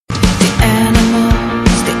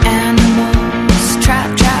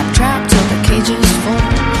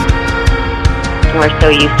we're so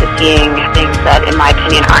used to seeing things that, in my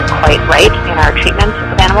opinion, aren't quite right in our treatment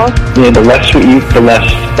of animals. Yeah, the less we eat, the less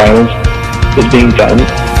violence is being done,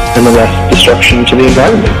 and the less destruction to the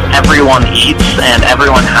environment. Everyone eats, and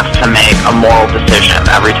everyone has to make a moral decision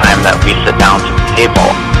every time that we sit down to the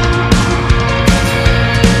table.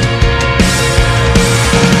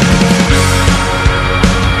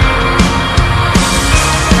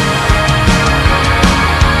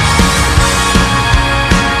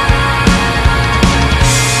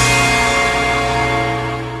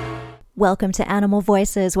 Welcome to Animal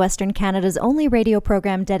Voices, Western Canada's only radio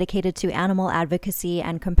program dedicated to animal advocacy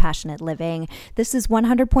and compassionate living. This is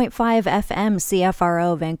 100.5 FM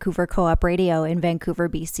CFRO Vancouver Co-op Radio in Vancouver,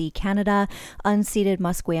 BC, Canada, unceded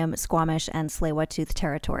Musqueam, Squamish, and Tsleil-Waututh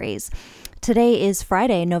territories. Today is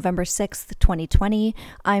Friday, November 6th, 2020.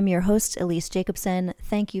 I'm your host, Elise Jacobson.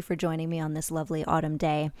 Thank you for joining me on this lovely autumn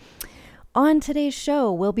day. On today's show,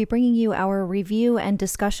 we'll be bringing you our review and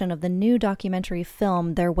discussion of the new documentary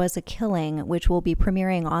film, There Was a Killing, which will be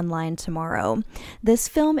premiering online tomorrow. This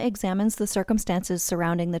film examines the circumstances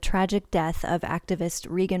surrounding the tragic death of activist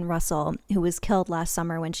Regan Russell, who was killed last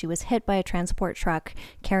summer when she was hit by a transport truck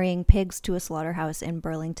carrying pigs to a slaughterhouse in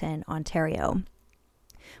Burlington, Ontario.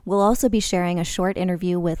 We'll also be sharing a short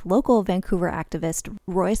interview with local Vancouver activist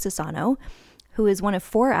Roy Cesano, who is one of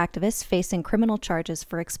 4 activists facing criminal charges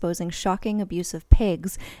for exposing shocking abuse of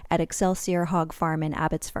pigs at Excelsior Hog Farm in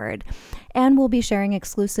Abbotsford. And we'll be sharing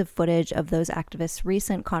exclusive footage of those activists'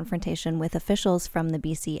 recent confrontation with officials from the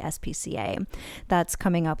BC SPCA. That's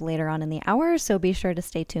coming up later on in the hour, so be sure to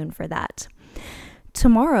stay tuned for that.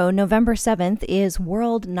 Tomorrow, November 7th, is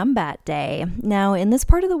World Numbat Day. Now, in this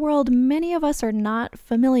part of the world, many of us are not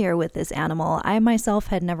familiar with this animal. I myself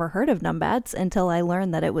had never heard of numbats until I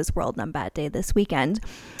learned that it was World Numbat Day this weekend.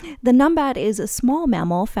 The numbat is a small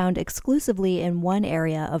mammal found exclusively in one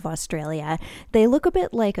area of Australia. They look a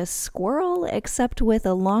bit like a squirrel, except with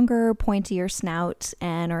a longer, pointier snout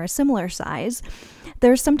and are a similar size.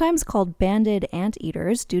 They're sometimes called banded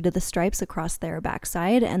anteaters due to the stripes across their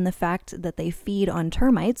backside and the fact that they feed on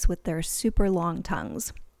termites with their super long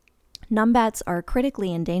tongues. Numbats are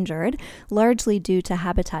critically endangered, largely due to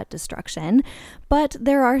habitat destruction, but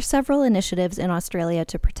there are several initiatives in Australia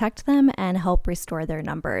to protect them and help restore their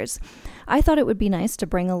numbers. I thought it would be nice to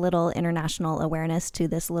bring a little international awareness to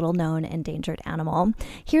this little-known endangered animal.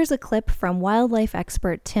 Here's a clip from wildlife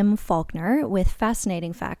expert Tim Faulkner with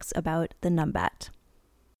fascinating facts about the numbat.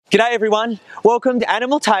 G'day everyone, welcome to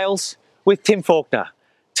Animal Tales with Tim Faulkner.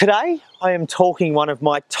 Today I am talking one of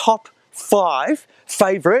my top 5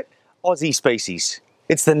 favourite Aussie species.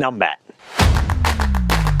 It's the numbat.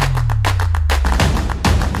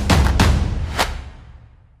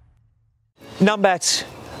 Numbats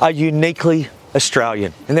are uniquely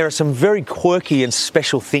Australian, and there are some very quirky and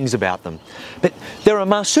special things about them. But they're a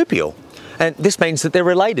marsupial, and this means that they're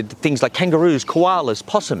related to things like kangaroos, koalas,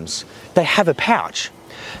 possums. They have a pouch.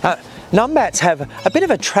 Numbats have a bit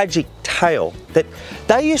of a tragic tale that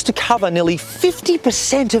they used to cover nearly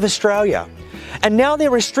 50% of Australia, and now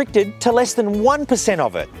they're restricted to less than 1%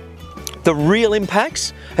 of it. The real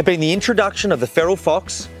impacts have been the introduction of the feral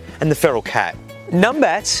fox and the feral cat.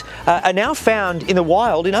 Numbats are now found in the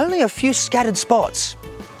wild in only a few scattered spots.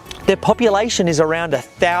 Their population is around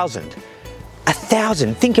 1,000.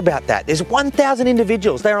 1,000, think about that. There's 1,000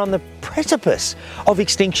 individuals. They're on the precipice of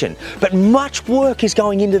extinction, but much work is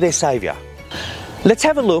going into their saviour. Let's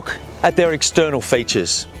have a look at their external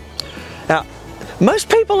features. Now, most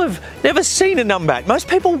people have never seen a numbat. Most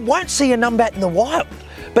people won't see a numbat in the wild,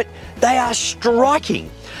 but they are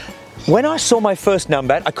striking. When I saw my first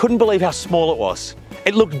numbat, I couldn't believe how small it was.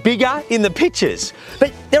 It looked bigger in the pictures,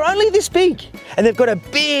 but they're only this big, and they've got a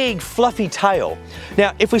big fluffy tail.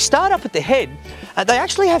 Now, if we start up at the head, they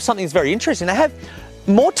actually have something that's very interesting. They have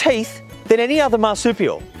more teeth than any other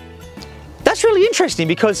marsupial. That's really interesting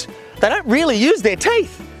because they don't really use their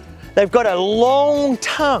teeth. They've got a long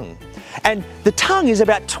tongue, and the tongue is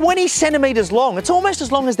about 20 centimetres long. It's almost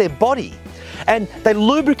as long as their body. And they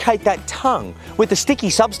lubricate that tongue with a sticky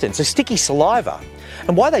substance, a sticky saliva.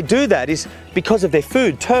 And why they do that is because of their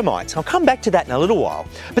food, termites. I'll come back to that in a little while.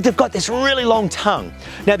 But they've got this really long tongue.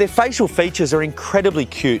 Now, their facial features are incredibly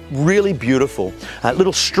cute, really beautiful.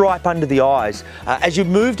 Little stripe under the eyes. As you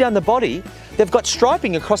move down the body, they've got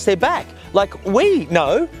striping across their back, like we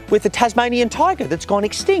know with the Tasmanian tiger that's gone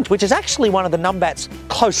extinct, which is actually one of the numbat's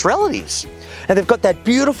close relatives. And they've got that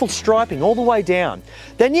beautiful striping all the way down.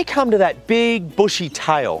 Then you come to that big bushy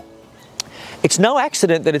tail. It's no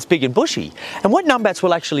accident that it's big and bushy. And what numbats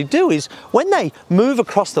will actually do is when they move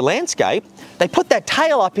across the landscape, they put that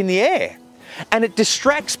tail up in the air and it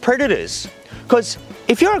distracts predators. Because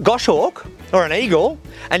if you're a goshawk or an eagle,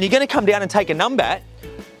 and you're going to come down and take a numbat,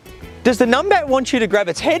 does the numbat want you to grab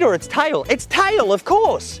its head or its tail? Its tail, of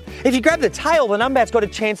course. If you grab the tail, the numbat's got a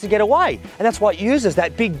chance to get away. And that's why it uses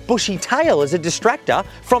that big bushy tail as a distractor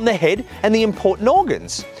from the head and the important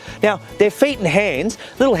organs. Now, their feet and hands,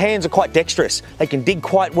 little hands are quite dexterous. They can dig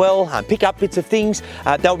quite well, pick up bits of things.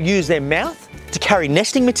 They'll use their mouth to carry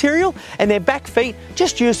nesting material, and their back feet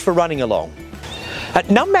just used for running along.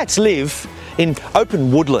 Numbats live in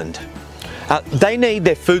open woodland. They need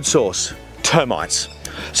their food source, termites.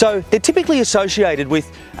 So they're typically associated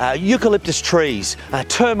with eucalyptus trees,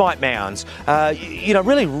 termite mounds,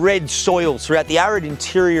 really red soils throughout the arid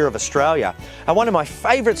interior of Australia. One of my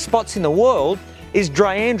favourite spots in the world is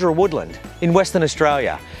Dryandra Woodland in Western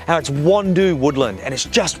Australia. Now it's Wandoo Woodland, and it's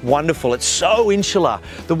just wonderful. It's so insular.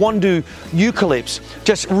 The Wandoo eucalypts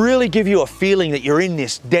just really give you a feeling that you're in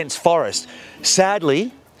this dense forest.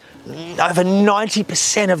 Sadly, over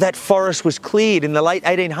 90% of that forest was cleared in the late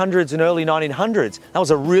 1800s and early 1900s. That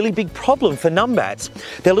was a really big problem for numbats.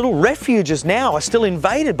 Their little refuges now are still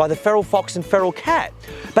invaded by the feral fox and feral cat.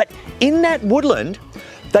 But in that woodland,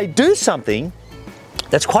 they do something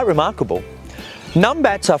that's quite remarkable.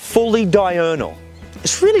 Numbats are fully diurnal.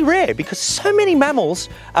 It's really rare because so many mammals,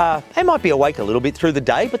 they might be awake a little bit through the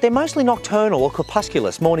day, but they're mostly nocturnal or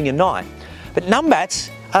crepusculous, morning and night. But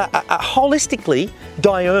numbats are holistically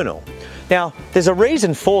diurnal. Now, there's a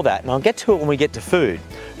reason for that, and I'll get to it when we get to food.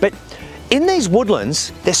 But in these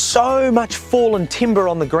woodlands, there's so much fallen timber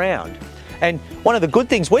on the ground. And one of the good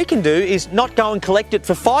things we can do is not go and collect it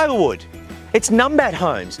for firewood. It's numbat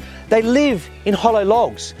homes. They live in hollow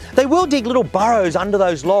logs. They will dig little burrows under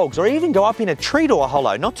those logs or even go up in a tree to a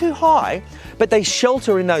hollow, not too high, but they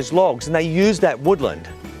shelter in those logs and they use that woodland.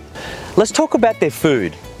 Let's talk about their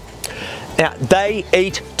food. Now, they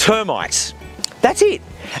eat termites. That's it.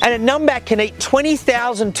 And a numbat can eat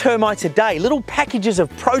 20,000 termites a day, little packages of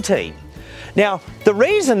protein. Now, the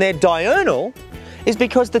reason they're diurnal is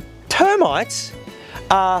because the termites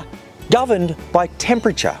are governed by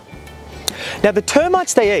temperature. Now, the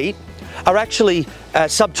termites they eat are actually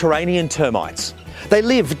subterranean termites. They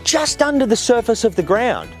live just under the surface of the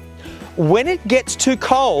ground. When it gets too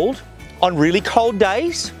cold, on really cold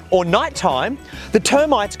days or nighttime, the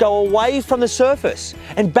termites go away from the surface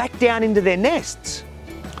and back down into their nests.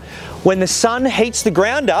 When the sun heats the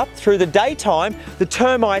ground up through the daytime, the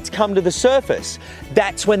termites come to the surface.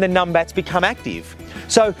 That's when the numbats become active.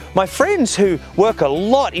 So my friends who work a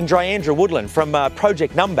lot in Dryandra Woodland from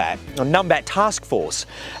Project Numbat, or Numbat Task Force,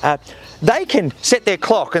 they can set their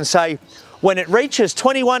clock and say, when it reaches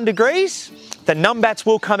 21 degrees, the numbats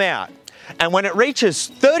will come out. And when it reaches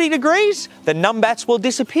 30 degrees, the numbats will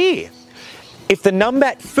disappear. If the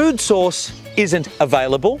numbat food source isn't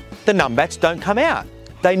available, the numbats don't come out.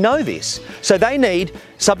 They know this. So they need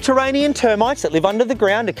subterranean termites that live under the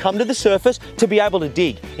ground to come to the surface to be able to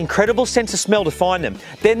dig. Incredible sense of smell to find them.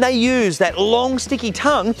 Then they use that long sticky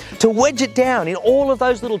tongue to wedge it down in all of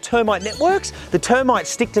those little termite networks. The termites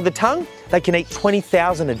stick to the tongue. They can eat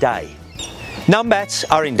 20,000 a day. Numbats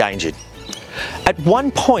are endangered. At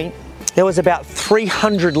one point, there was about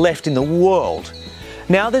 300 left in the world.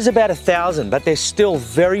 Now there's about 1,000, but they're still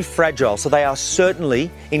very fragile, so they are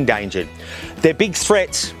certainly endangered. Their big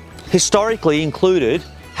threats historically included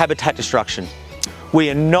habitat destruction. We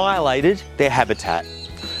annihilated their habitat.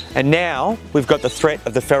 And now we've got the threat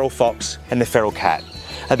of the feral fox and the feral cat.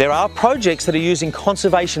 There are projects that are using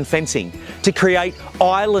conservation fencing to create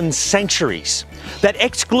island sanctuaries that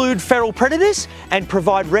exclude feral predators and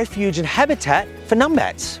provide refuge and habitat for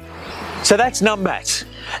numbats. So that's numbats,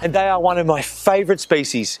 and they are one of my favourite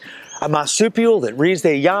species. A marsupial that rears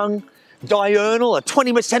their young, diurnal, a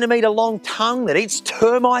 20 centimetre long tongue that eats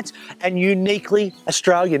termites, and uniquely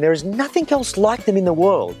Australian. There is nothing else like them in the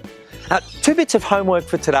world. 2 bits of homework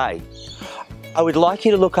for today. I would like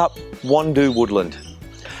you to look up Wandoo Woodland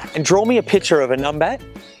and draw me a picture of a numbat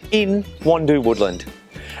in Wandoo Woodland.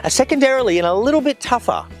 Secondarily, and a little bit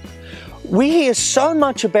tougher, we hear so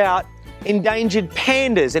much about endangered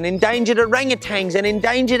pandas and endangered orangutans and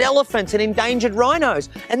endangered elephants and endangered rhinos,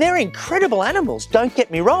 and they're incredible animals, don't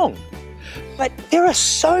get me wrong. But there are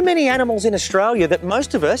so many animals in Australia that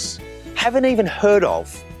most of us haven't even heard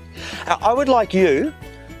of. I would like you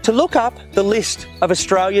to look up the list of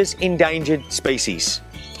Australia's endangered species.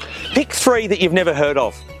 Pick 3 that you've never heard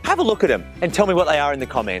of. Have a look at them and tell me what they are in the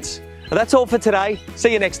comments. Well, that's all for today.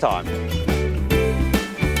 See you next time.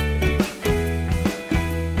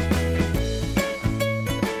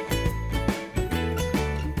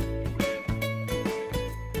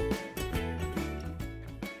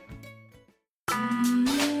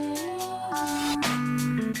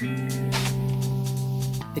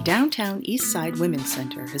 The Downtown Eastside Women's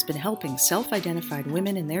Center has been helping self-identified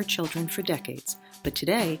women and their children for decades, but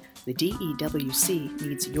today, the DEWC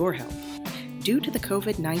needs your help. Due to the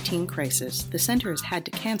COVID-19 crisis, the center has had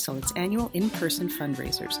to cancel its annual in-person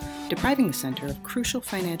fundraisers, depriving the center of crucial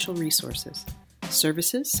financial resources.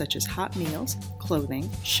 Services such as hot meals, clothing,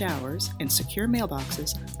 showers, and secure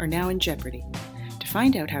mailboxes are now in jeopardy. To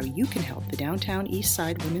find out how you can help the Downtown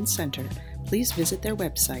Eastside Women's Center, please visit their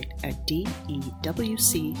website at dewc.ca.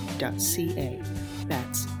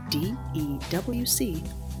 That's dewc.ca.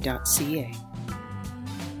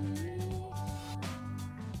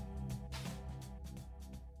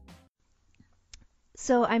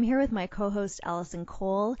 So I'm here with my co-host Allison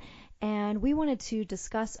Cole, and we wanted to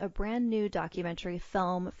discuss a brand new documentary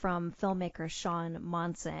film from filmmaker Sean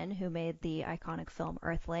Monson, who made the iconic film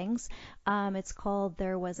Earthlings. It's called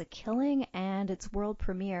There Was a Killing, and its world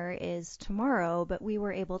premiere is tomorrow, but we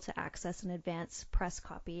were able to access an advance press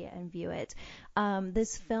copy and view it.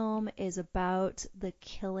 This film is about the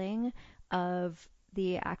killing of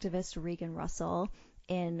the activist Regan Russell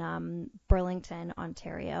in Burlington,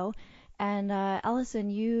 Ontario. And Allison,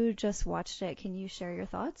 you just watched it. Can you share your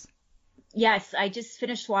thoughts? Yes, I just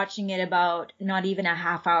finished watching it about not even a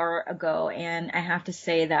half hour ago, and I have to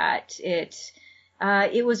say that it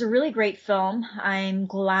was a really great film. I'm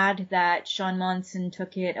glad that Sean Monson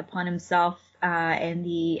took it upon himself and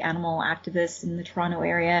the animal activists in the Toronto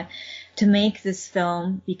area to make this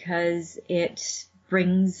film, because it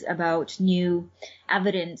brings about new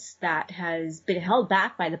evidence that has been held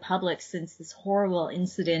back by the public since this horrible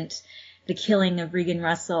incident, the killing of Regan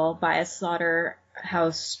Russell by a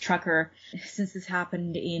slaughterhouse trucker, since this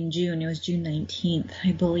happened in June. It was June 19th,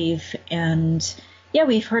 I believe. And yeah,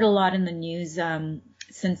 we've heard a lot in the news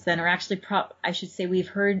since then, or actually I should say we've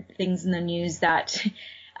heard things in the news that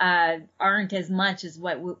aren't as much as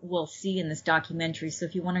what we'll see in this documentary. So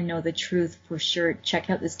if you want to know the truth, for sure,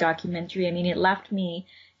 check out this documentary. I mean, it left me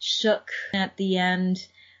shook at the end.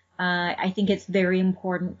 I think it's very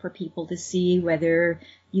important for people to see whether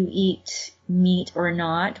you eat meat or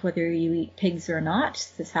not, whether you eat pigs or not.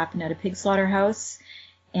 This happened at a pig slaughterhouse.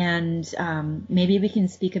 And maybe we can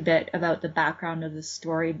speak a bit about the background of the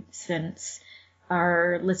story, since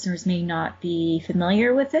our listeners may not be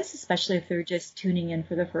familiar with this, especially if they're just tuning in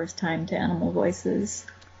for the first time to Animal Voices.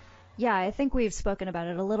 Yeah, I think we've spoken about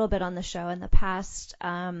it a little bit on the show in the past.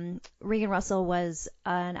 Regan Russell was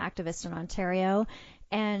an activist in Ontario,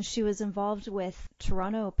 and she was involved with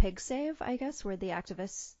Toronto Pig Save, I guess, were the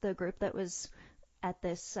activists, the group that was at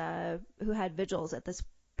this, who had vigils at this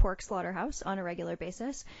pork slaughterhouse on a regular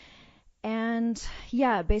basis. And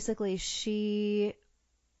yeah, basically she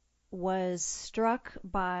was struck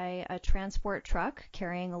by a transport truck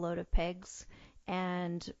carrying a load of pigs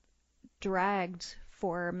and dragged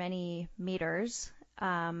for many meters.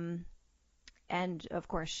 And of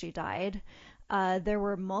course she died. There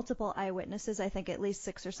were multiple eyewitnesses, I think at least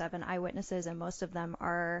 6 or 7 eyewitnesses, and most of them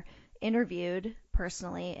are interviewed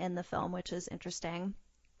personally in the film, which is interesting.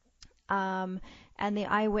 And the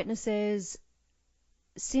eyewitnesses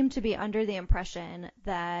seem to be under the impression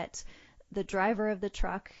that the driver of the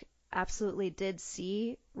truck absolutely did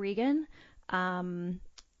see Regan.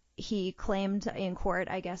 He claimed in court,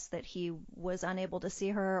 I guess, that he was unable to see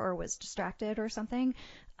her or was distracted or something.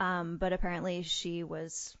 But apparently she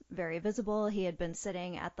was very visible. He had been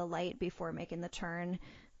sitting at the light before making the turn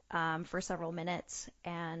for several minutes,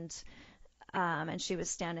 and she was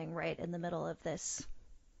standing right in the middle of this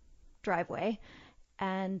driveway.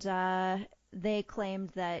 And they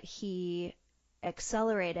claimed that he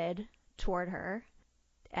accelerated toward her.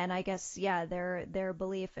 And I guess, yeah, their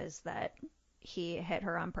belief is that he hit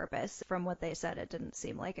her on purpose. From what they said, it didn't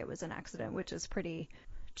seem like it was an accident, which is pretty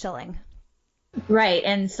chilling. Right,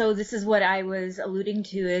 and so this is what I was alluding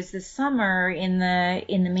to, is this summer in the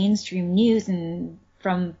mainstream news and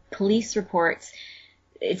from police reports,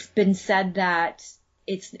 it's been said that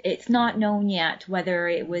it's not known yet whether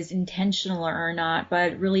it was intentional or not,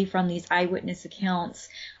 but really from these eyewitness accounts,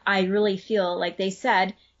 I really feel like they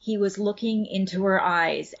said he was looking into her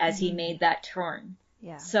eyes as he made that turn.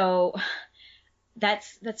 Yeah. So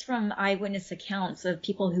that's from eyewitness accounts of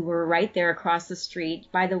people who were right there across the street.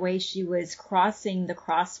 By the way, she was crossing the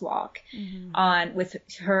crosswalk with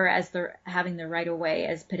her as having the right of way,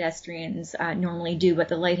 as pedestrians normally do, but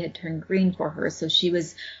the light had turned green for her, so she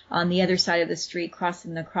was on the other side of the street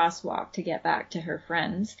crossing the crosswalk to get back to her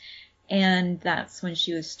friends. And that's when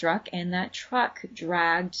she was struck, and that truck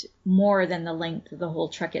dragged more than the length of the whole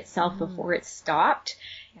truck itself before it stopped.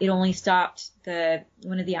 It only stopped,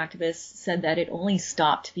 one of the activists said that it only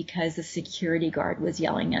stopped because the security guard was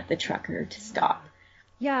yelling at the trucker to stop.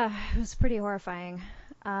 Yeah, it was pretty horrifying.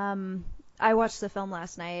 I watched the film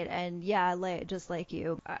last night, and yeah, just like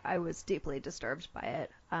you, I was deeply disturbed by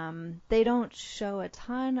it. They don't show a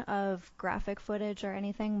ton of graphic footage or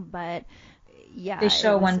anything, but yeah, They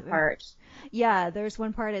show one part. Yeah, there's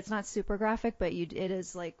one part. It's not super graphic, but it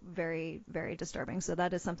is like very, very disturbing. So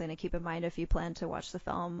that is something to keep in mind if you plan to watch the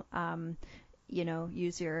film.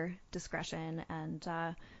 Use your discretion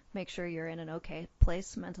and make sure you're in an okay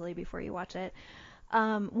place mentally before you watch it.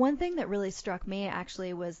 One thing that really struck me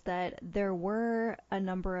actually was that there were a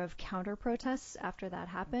number of counter protests after that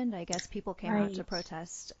happened. I guess people came out to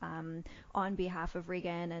protest on behalf of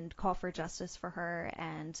Regan and call for justice for her,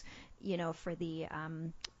 and for the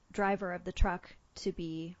driver of the truck to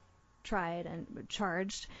be tried and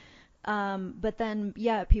charged. But then,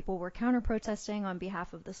 people were counter protesting on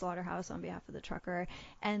behalf of the slaughterhouse, on behalf of the trucker,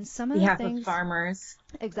 and some of the things. Of farmers.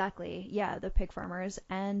 Exactly. Yeah, the pig farmers.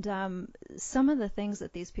 And some of the things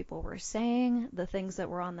that these people were saying, the things that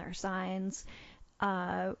were on their signs,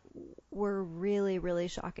 were really, really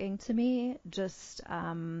shocking to me. Just,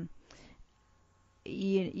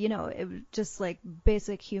 it was just like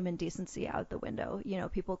basic human decency out the window.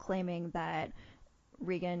 People claiming that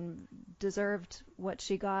Regan deserved what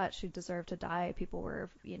she got. She deserved to die. People were,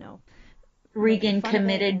 Regan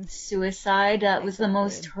committed suicide. That was the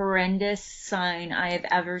most horrendous sign I have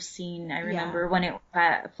ever seen. I remember when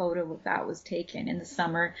a photo of that was taken in the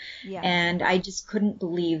summer, and I just couldn't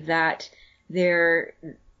believe that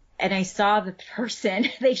and I saw the person,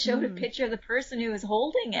 they showed a picture of the person who was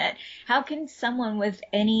holding it. How can someone with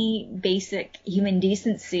any basic human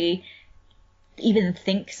decency even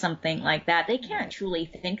think something like that? They can't truly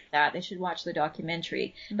think that. They should watch the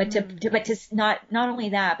documentary. But to not only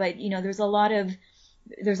that, but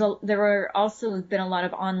there's also been a lot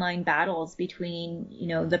of online battles between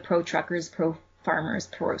the pro truckers, pro farmers,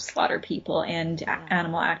 pro slaughter people, and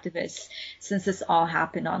animal activists since this all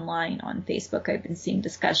happened online on Facebook. I've been seeing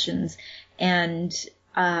discussions, and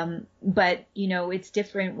but it's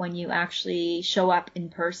different when you actually show up in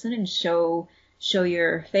person and show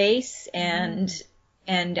your face and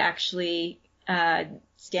actually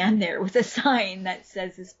stand there with a sign that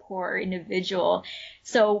says this poor individual.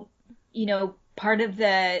 So, part of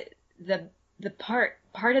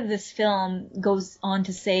part of this film goes on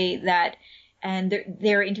to say that, and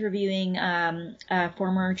they're interviewing a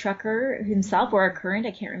former trucker himself, or a current,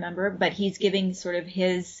 I can't remember, but he's giving sort of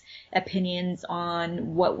his opinions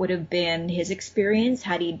on what would have been his experience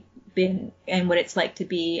had he been, and what it's like to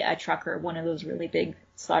be a trucker, one of those really big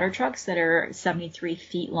slaughter trucks that are 73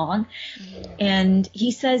 feet long. And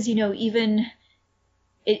he says, even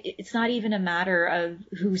it's not even a matter of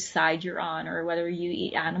whose side you're on or whether you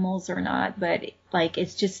eat animals or not, but like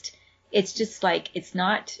it's just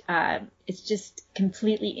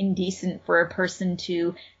completely indecent for a person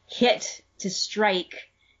to strike.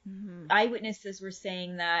 Eyewitnesses were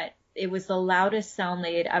saying that it was the loudest sound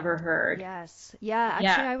they had ever heard. Yes. Yeah,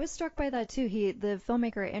 actually, I was struck by that too. The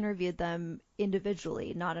filmmaker interviewed them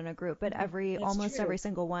individually, not in a group, but almost every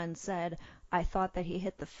single one said, I thought that he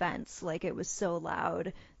hit the fence. Like, it was so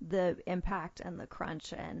loud, the impact and the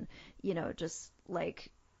crunch, and, just like,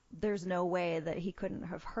 there's no way that he couldn't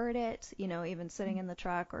have heard it, even sitting in the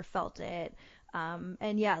truck, or felt it.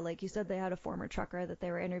 And yeah, like you said, they had a former trucker that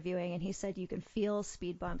they were interviewing, and he said you can feel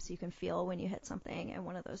speed bumps, you can feel when you hit something in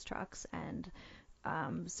one of those trucks. And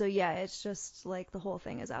so yeah, it's just like the whole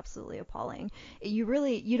thing is absolutely appalling.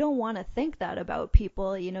 You don't want to think that about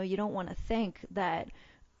people, you don't want to think that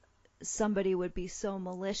somebody would be so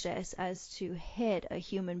malicious as to hit a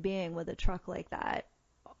human being with a truck like that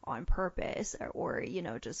on purpose, or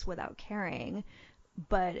just without caring.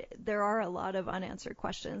 But there are a lot of unanswered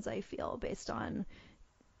questions, I feel, based on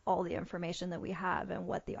all the information that we have and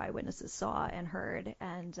what the eyewitnesses saw and heard.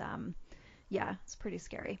 And it's pretty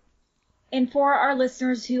scary. And for our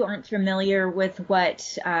listeners who aren't familiar with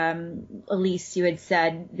what Elise, you had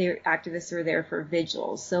said, their activists are there for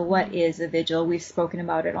vigils. So what is a vigil? We've spoken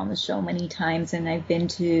about it on the show many times, and I've been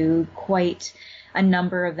to quite a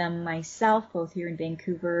number of them myself, both here in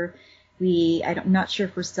Vancouver. I'm not sure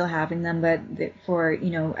if we're still having them, but for,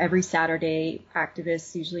 every Saturday,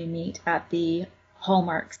 activists usually meet at the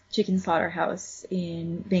Hallmark Chicken Slaughterhouse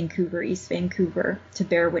in Vancouver, East Vancouver, to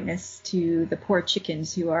bear witness to the poor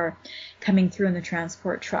chickens who are coming through in the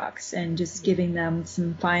transport trucks, and just giving them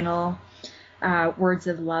some final words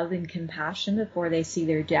of love and compassion before they see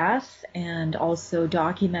their death, and also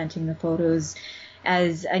documenting the photos.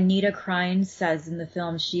 As Anita Krien says in the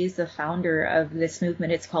film, she is the founder of this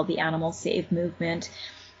movement. It's called the Animal Save Movement.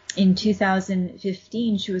 In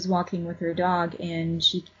 2015, she was walking with her dog, and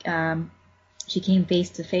she she came face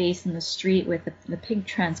to face in the street with the pig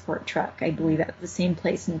transport truck, I believe, at the same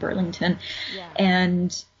place in Burlington. Yeah.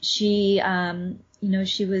 And she,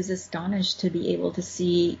 she was astonished to be able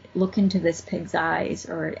to look into this pig's eyes,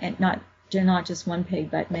 and not just one pig,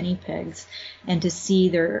 but many pigs, and to see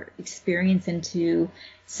their experience and to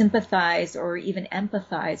sympathize or even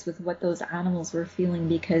empathize with what those animals were feeling,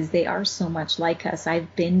 because they are so much like us.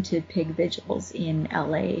 I've been to pig vigils in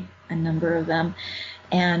LA, a number of them,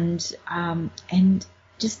 and I've been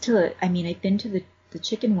to the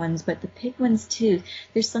chicken ones, but the pig ones too.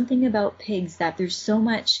 There's something about pigs that there's so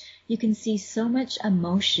much, you can see so much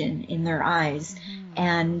emotion in their eyes,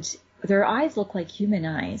 and their eyes look like human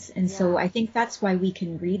eyes. And so I think that's why we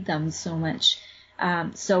can read them so much,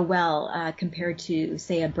 so well, compared to,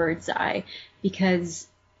 say, a bird's eye, because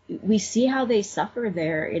we see how they suffer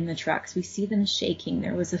there in the trucks. We see them shaking.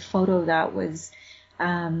 There was a photo that was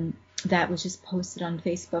just posted on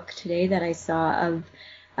Facebook today that I saw of,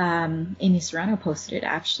 Amy Serrano posted it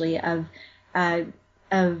actually, of a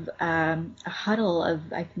huddle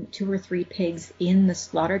of, I think, 2 or 3 pigs in the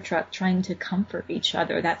slaughter truck trying to comfort each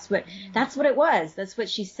other. That's what it was. That's what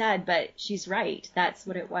she said, but she's right. That's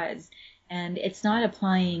what it was. And it's not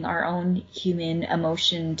applying our own human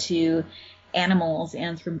emotion to animals,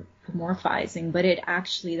 anthropomorphizing, but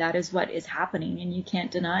that is what is happening, and you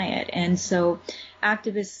can't deny it. And so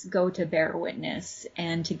activists go to bear witness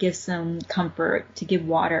and to give some comfort, to give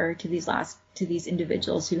water to these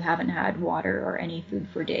individuals who haven't had water or any food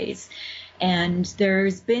for days. And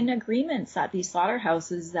there's been agreements at these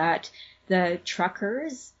slaughterhouses that the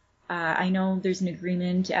truckers, I know there's an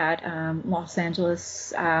agreement at Los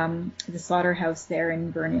Angeles, the slaughterhouse there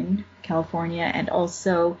in Vernon, California, and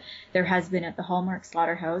also there has been at the Hallmark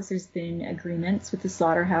Slaughterhouse, there's been agreements with the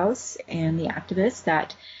slaughterhouse and the activists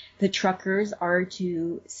that the truckers are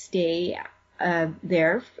to stay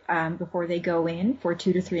there before they go in for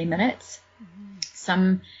 2 to 3 minutes.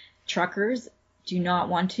 Some truckers do not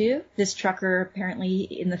want to. This trucker, apparently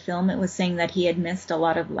in the film, it was saying that he had missed a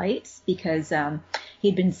lot of lights because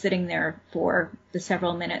he'd been sitting there for the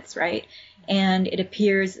several minutes, right? And it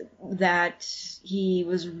appears that he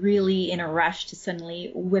was really in a rush to suddenly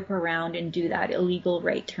whip around and do that illegal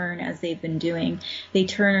right turn as they've been doing. They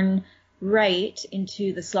turn right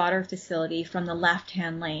into the slaughter facility from the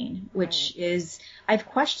left-hand lane, which is, I've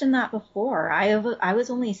questioned that before. I was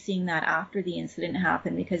only seeing that after the incident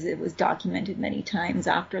happened because it was documented many times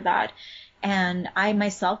after that. And I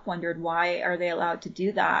myself wondered, why are they allowed to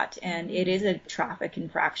do that? And it is a traffic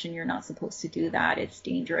infraction. You're not supposed to do that. It's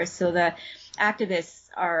dangerous. So the activists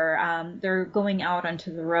are, they're going out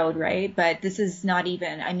onto the road, right? But this is not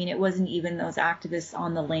even, it wasn't even those activists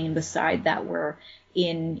on the lane beside that were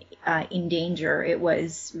in danger. It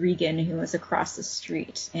was Regan, who was across the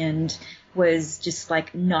street and was just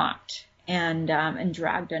like knocked and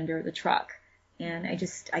dragged under the truck. And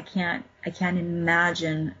I can't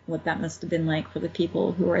imagine what that must have been like for the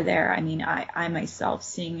people who were there. I myself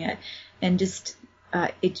seeing it, and just,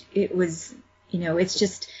 it was, it's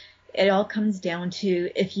just, it all comes down to,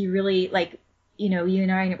 if you really, like, you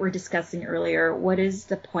and I were discussing earlier, what is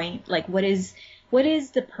the point? Like, what is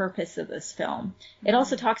the purpose of this film? It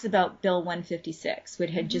also talks about Bill 156, which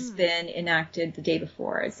had just been enacted the day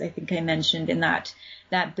before, as I think I mentioned, in that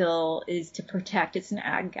bill is to protect. It's an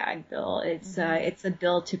ag-gag bill. It's a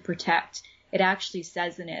bill to protect. It actually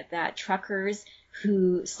says in it that truckers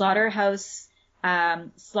who slaughter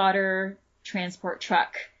transport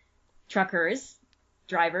truckers,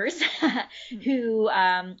 drivers who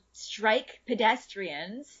strike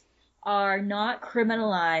pedestrians are not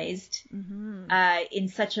criminalized in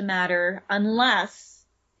such a matter unless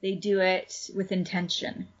they do it with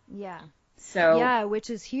intention. Yeah. So yeah, which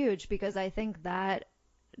is huge, because I think that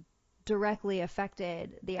directly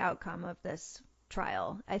affected the outcome of this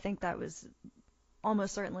trial. I think that was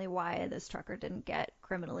almost certainly why this trucker didn't get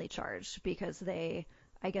criminally charged, because they,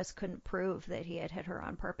 I guess, couldn't prove that he had hit her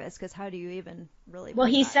on purpose, because how do you even really... Well,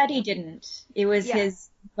 he said he didn't. It was his...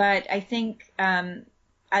 But I think...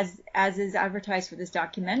 as is advertised for this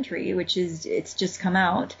documentary, it's just come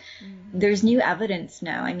out, there's new evidence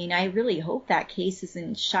now. I really hope that case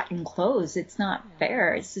isn't shut and closed. It's not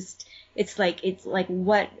fair. It's just, it's like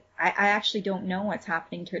what, I actually don't know what's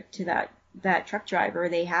happening to that truck driver.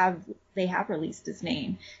 They have released his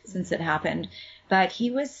name since it happened, but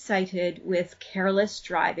he was cited with careless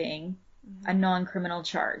driving, a non-criminal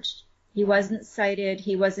charge. He wasn't cited.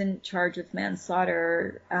 He wasn't charged with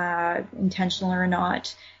manslaughter, intentional or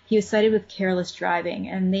not. He was cited with careless driving.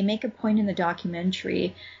 And they make a point in the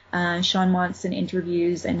documentary. Sean Monson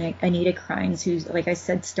interviews Anita Krines, who's, like I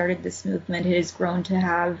said, started this movement. It has grown to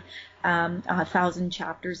have 1,000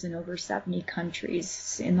 chapters in over 70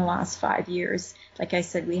 countries in the last 5 years. Like I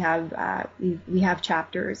said, we have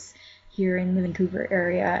chapters here in the Vancouver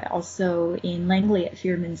area, also in Langley at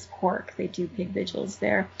Fearman's Pork. They do pig vigils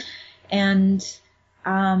there. And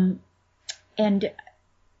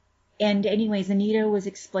anyways, Anita was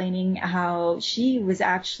explaining how she was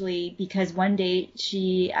actually, because one day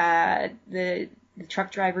the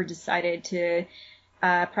truck driver decided to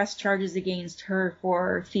press charges against her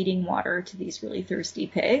for feeding water to these really thirsty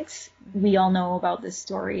pigs. We all know about this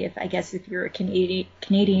story, if you're a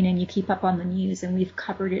Canadian and you keep up on the news, and we've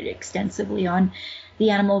covered it extensively on the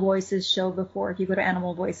Animal Voices show before. If you go to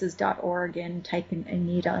animalvoices.org and type in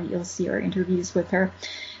Anita, you'll see our interviews with her.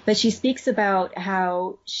 But she speaks about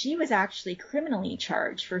how she was actually criminally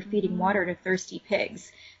charged for feeding water to thirsty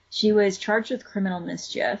pigs. She was charged with criminal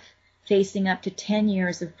mischief, facing up to 10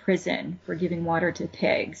 years of prison for giving water to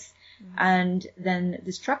pigs. And then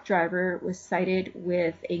this truck driver was cited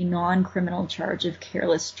with a non-criminal charge of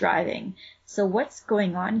careless driving. So what's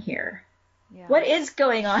going on here? Yeah. What is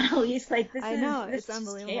going on, Elise? Like, this it's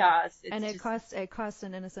unbelievable. Chaos. It cost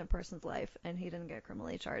an innocent person's life, and he didn't get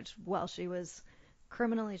criminally charged. Well, she was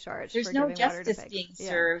criminally charged. There's for no giving water to justice pigs. being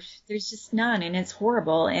served. There's just none, and it's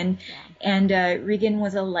horrible. And Regan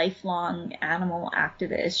was a lifelong animal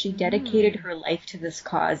activist. She dedicated her life to this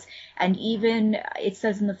cause. And even, it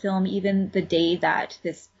says in the film, even the day that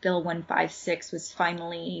this Bill 156 was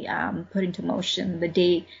finally put into motion,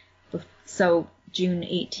 June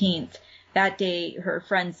 18th, that day her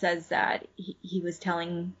friend says that she was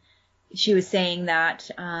saying that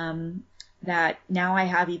that now I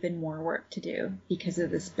have even more work to do because of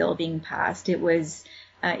this bill being passed. It was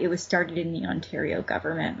started in the Ontario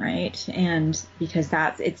government, right? And because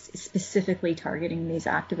it's specifically targeting these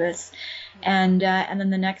activists. And then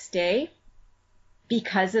the next day,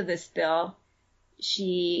 because of this bill,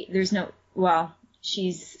 she's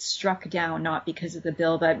struck down, not because of the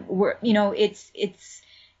bill, but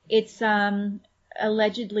it's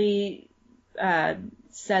allegedly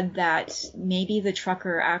said that maybe the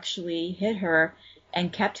trucker actually hit her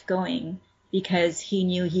and kept going because he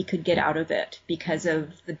knew he could get out of it because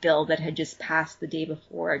of the bill that had just passed the day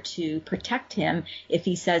before to protect him if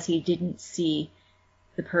he says he didn't see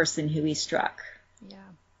the person who he struck. Yeah.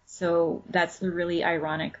 So that's the really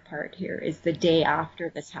ironic part here, is the day after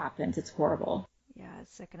this happens. It's horrible. Yeah,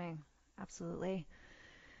 it's sickening. Absolutely.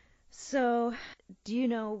 So do you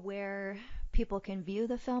know where people can view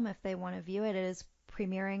the film if they want to view it? It is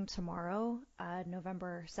premiering tomorrow,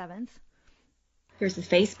 November 7th. There's a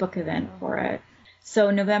Facebook event for it.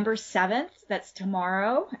 So November 7th, that's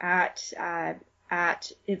tomorrow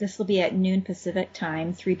this will be at noon Pacific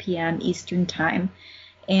time, 3 p.m. Eastern time.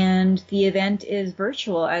 And the event is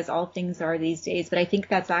virtual, as all things are these days. But I think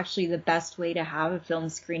that's actually the best way to have a film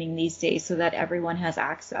screening these days, so that everyone has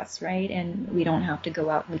access, right? And we don't have to go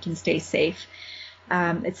out and we can stay safe.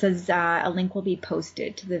 It says a link will be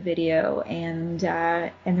posted to the video, and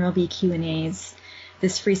there will be Q&As.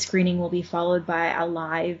 This free screening will be followed by a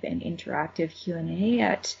live and interactive Q&A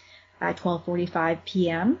at 12:45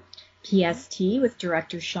 p.m. PST with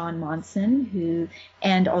director Sean Monson,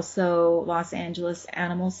 and also Los Angeles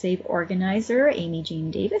Animal Save organizer Amy Jean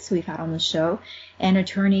Davis, who we've had on the show, and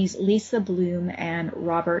attorneys Lisa Bloom and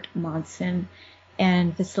Robert Monson,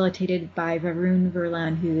 and facilitated by Varun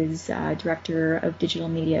Verlan, who is director of digital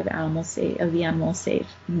media of the Animal Save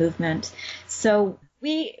movement. So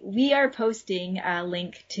we are posting a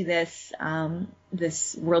link to this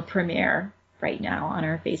this world premiere right now on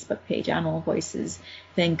our Facebook page, Animal Voices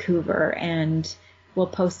Vancouver, and we'll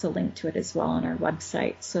post a link to it as well on our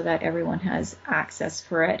website so that everyone has access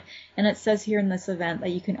for it. And it says here in this event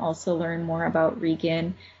that you can also learn more about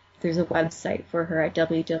Regan. There's a website for her at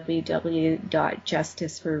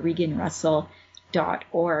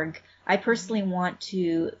www.justiceforreganrussell.org. I personally want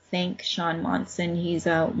to thank Sean Monson. He's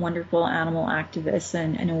a wonderful animal activist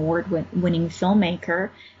and an award-winning filmmaker.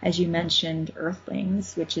 As you mentioned,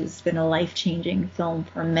 Earthlings, which has been a life-changing film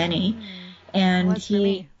for many. And it was for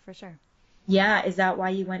me, for sure. Yeah, is that why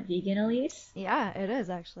you went vegan, Elise? Yeah, it is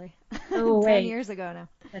actually. Oh, 10 years ago now.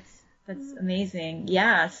 That's amazing.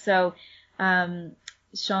 Yeah, so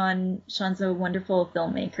Sean's a wonderful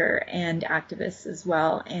filmmaker and activist as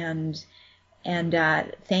well, and I'm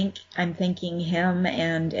thanking him,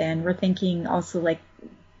 and we're thanking also, like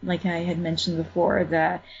I had mentioned before,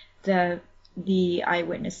 the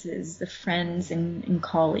eyewitnesses, the friends and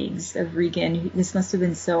colleagues of Regan. This must have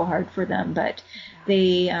been so hard for them, but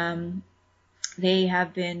they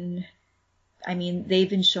have been. I mean, they've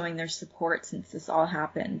been showing their support since this all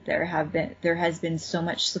happened. There has been so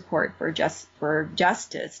much support for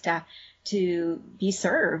justice to be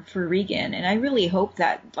served for Regan. And I really hope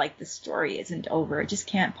that, like, the story isn't over. It just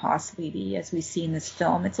can't possibly be, as we see in this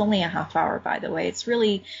film. It's only a half hour, by the way. It's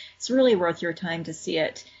really worth your time to see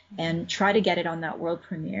it, and try to get it on that world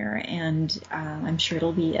premiere. And I'm sure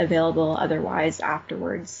it'll be available otherwise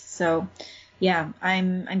afterwards. So yeah,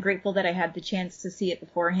 I'm grateful that I had the chance to see it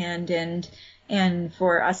beforehand, and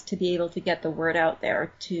for us to be able to get the word out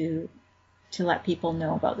there to let people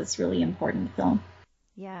know about this really important film.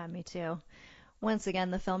 Yeah, me too. Once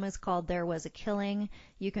again, the film is called There Was a Killing.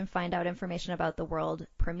 You can find out information about the world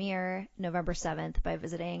premiere November 7th by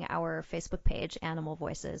visiting our Facebook page, Animal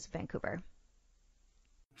Voices Vancouver.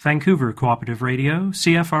 Vancouver Cooperative Radio,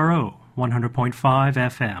 CFRO, 100.5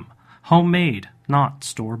 FM. Homemade, not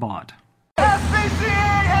store-bought.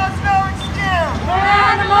 SPCA has no excuse for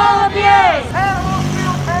animal abuse! Animals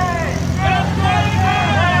feel pain!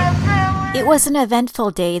 It was an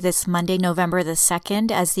eventful day this Monday, November the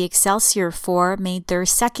 2nd, as the Excelsior Four made their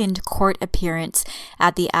second court appearance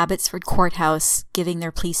at the Abbotsford Courthouse, giving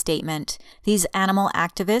their plea statement. These animal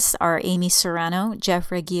activists are Amy Serrano, Jeff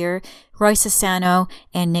Regier, Roy Sassano,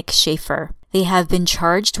 and Nick Schaefer. They have been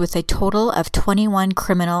charged with a total of 21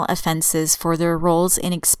 criminal offenses for their roles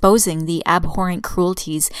in exposing the abhorrent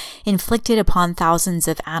cruelties inflicted upon thousands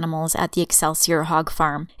of animals at the Excelsior Hog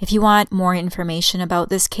Farm. If you want more information about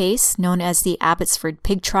this case, known as the Abbotsford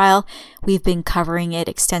Pig Trial, we've been covering it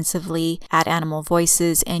extensively at Animal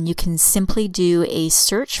Voices, and you can simply do a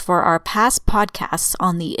search for our past podcasts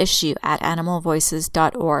on the issue at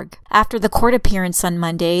animalvoices.org. After the court appearance on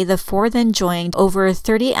Monday, the four then joined over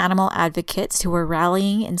 30 animal advocates who were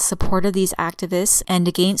rallying in support of these activists and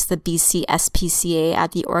against the BC SPCA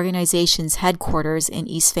at the organization's headquarters in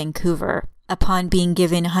East Vancouver. Upon being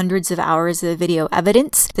given hundreds of hours of video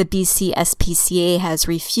evidence, the BC SPCA has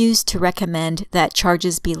refused to recommend that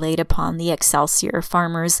charges be laid upon the Excelsior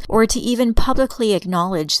farmers or to even publicly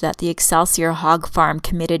acknowledge that the Excelsior Hog Farm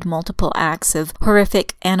committed multiple acts of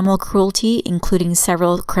horrific animal cruelty, including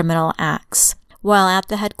several criminal acts. While at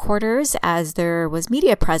the headquarters, as there was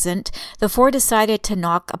media present, the four decided to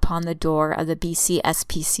knock upon the door of the BC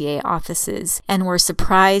SPCA offices and were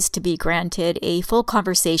surprised to be granted a full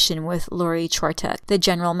conversation with Laurie Chortuk, the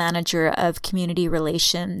general manager of community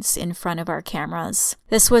relations, in front of our cameras.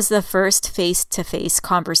 This was the first face-to-face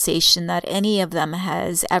conversation that any of them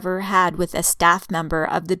has ever had with a staff member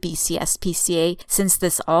of the BC SPCA since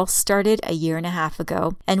this all started a year and a half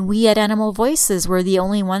ago. And we at Animal Voices were the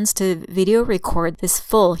only ones to video record this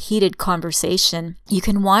full heated conversation. You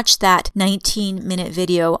can watch that 19-minute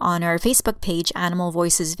video on our Facebook page, Animal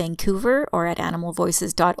Voices Vancouver, or at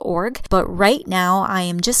animalvoices.org. But right now, I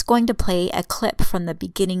am just going to play a clip from the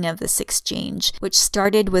beginning of this exchange, which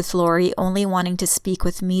started with Laurie only wanting to speak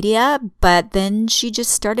with media, but then she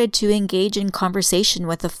just started to engage in conversation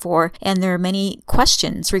with the four, and there are many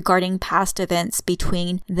questions regarding past events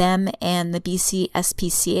between them and the BC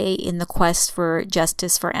SPCA in the quest for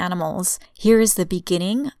justice for animals. Here is the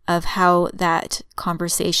beginning of how that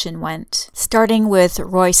conversation went, starting with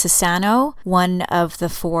Roy Sassano, one of the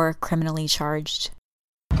four criminally charged.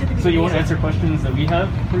 So you won't answer questions that we have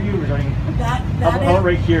for you regarding how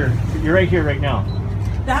right here? You're right here right now.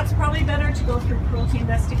 That's probably better to go through cruelty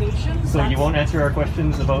investigations. So you won't answer our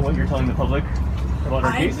questions about what you're telling the public about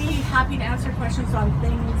our case? I'd be happy to answer questions on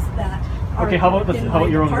things that are okay, how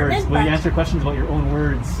about your own words? Will you answer questions about your own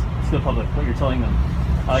words to the public, what you're telling them?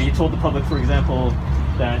 You told the public, for example,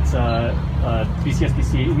 that BC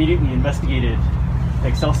SPCA immediately investigated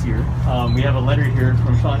Excelsior. We have a letter here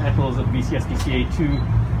from Sean Eccles of BC SPCA to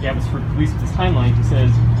the Abbotsford Police with this timeline. He says,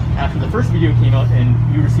 after the first video came out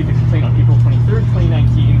and you received a complaint on April 23rd,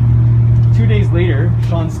 2019, 2 days later,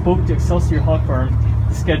 Sean spoke to Excelsior Hog Farm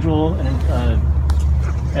to schedule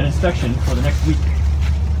an inspection for the next week.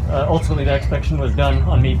 Ultimately, that inspection was done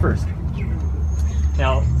on May 1st.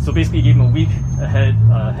 Now, so basically you gave him a week ahead,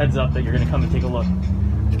 heads up that you're going to come and take a look.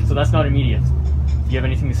 So that's not immediate. Do you have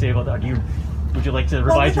anything to say about that? Would you like to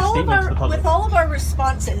revise your statement to the public? With all of our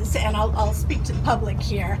responses, and I'll speak to the public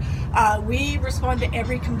here, we respond to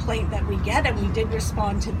every complaint that we get, and we did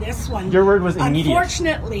respond to this one. Your word was immediate.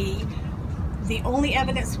 Unfortunately, the only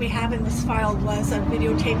evidence we have in this file was a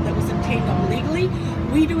videotape that was obtained illegally.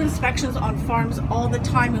 We do inspections on farms all the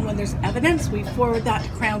time, and when there's evidence, we forward that to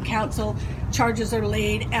Crown Council. Charges are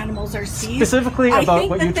laid, animals are seized. Specifically about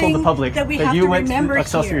what you told the public, that you went to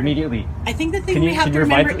Excelsior immediately. I think the thing we have to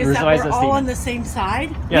remember is that we're all on the same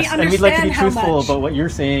side. Yes, and we'd like to be truthful about what you're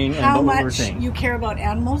saying and about what we're saying. How much you care about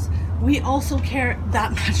animals. we also care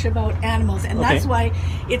that much about animals. And that's why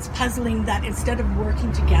it's puzzling that instead of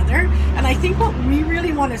working together, and I think what we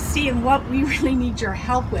really want to see and what we really need your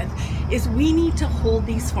help with is we need to hold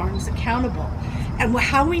these farms accountable. And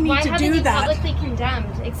how we need to do that. Why haven't you publicly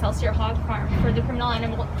condemned Excelsior Hog Farm for the criminal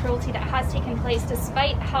animal cruelty that has taken place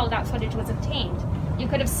despite how that footage was obtained? You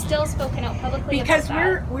could have still spoken out publicly because about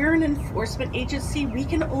that. we're an enforcement agency. We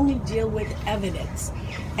can only deal with evidence.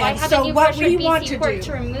 Why and haven't so you what pressured we want BC to Court do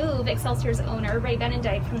to remove Excelsior's owner, Ray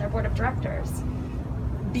Benedict, from their board of directors?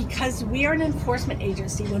 Because we are an enforcement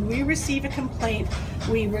agency. When we receive a complaint,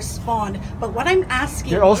 we respond. But what I'm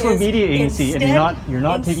asking you're also is a media agency, and you're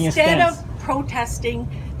not taking a stance. Instead of protesting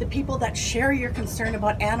the people that share your concern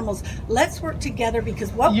about animals, let's work together,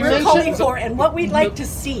 because what we're calling for and what we'd like to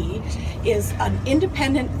see is an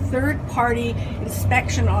independent third-party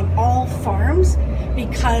inspection on all farms,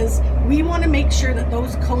 because we want to make sure that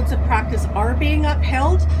those codes of practice are being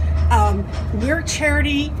upheld. We're a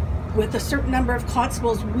charity with a certain number of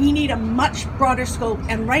constables. We need a much broader scope,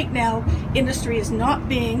 and right now industry is not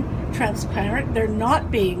being transparent, they're not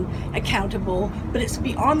being accountable, but it's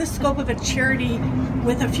beyond the scope of a charity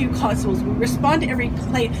with a few constables. We respond to every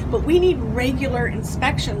complaint, but we need regular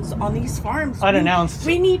inspections on these farms. Unannounced.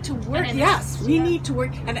 We need to work, we need to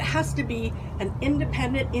work, and it has to be an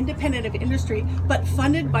independent of industry, but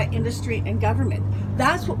funded by industry and government.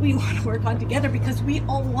 That's what we want to work on together, because we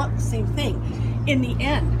all want the same thing. In the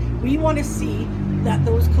end, we want to see that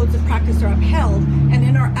those codes of practice are upheld, and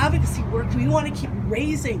in our advocacy work, we want to keep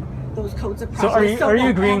raising those codes of practice. So are you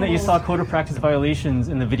agreeing that you saw code of practice violations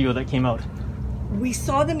in the video that came out? We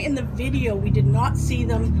saw them in the video. We did not see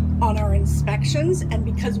them on our inspections, and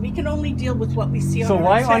because we can only deal with what we see on our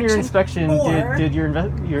inspection. So why on your inspection did your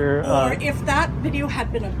or if that video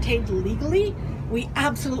had been obtained legally, we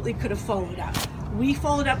absolutely could have followed up. We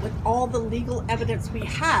followed up with all the legal evidence we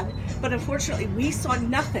had, but unfortunately we saw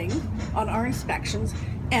nothing on our inspections,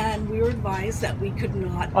 and we were advised that we could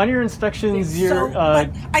not. On your inspections,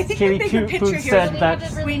 I think the bigger picture here is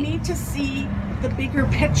that we need to see the bigger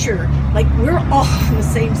picture. Like, we're all on the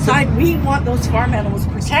same side. We want those farm animals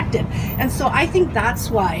protected, and so I think that's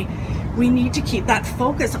why we need to keep that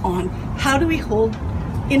focus on how do we hold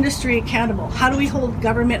industry accountable, how do we hold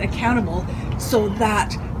government accountable, so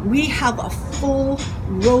that we have a full,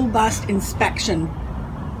 robust inspection,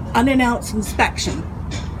 unannounced inspection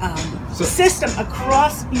system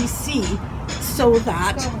across BC, so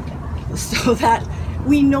that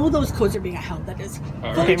we know those codes are being upheld. That is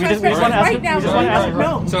fully transparent. Right now,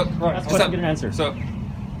 get an answer. So,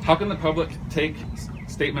 how can the public take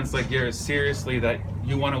statements like yours seriously, that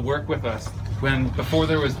you want to work with us, when before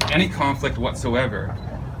there was any conflict whatsoever,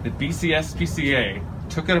 the BCSPCA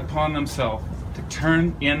took it upon themselves to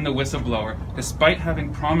turn in the whistleblower, despite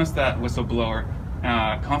having promised that whistleblower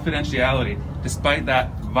confidentiality, despite that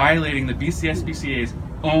violating the BCSPCA's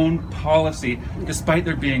own policy, despite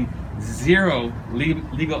there being zero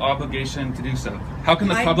legal obligation to do so? How can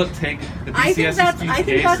the public take the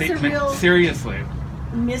BCSPCA statement seriously?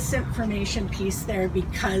 Misinformation piece there,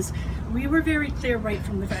 because we were very clear right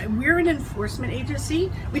from the beginning. We're an enforcement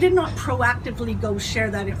agency. We did not proactively go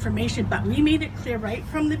share that information, but we made it clear right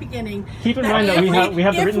from the beginning. Keep in mind that we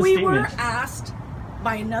have the written statement. If we were asked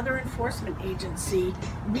by another enforcement agency,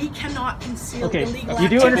 we cannot conceal illegal activity. You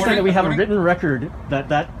do understand that we have a written record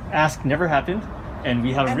that ask never happened, and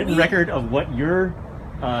we have a written record of what your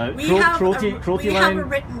cruelty line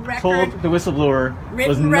told the whistleblower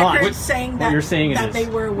was not what you're saying it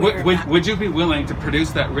is. Would you be willing to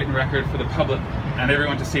produce that written record for the public and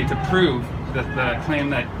everyone to see, to prove that the claim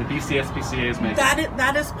that the BCSPCA is making?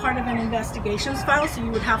 That is part of an investigations file, so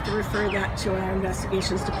you would have to refer that to our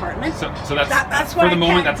investigations department. So that's for the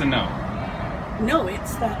moment, that's a no. No,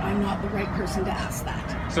 it's that I'm not the right person to ask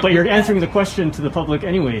that. But you're answering the question to the public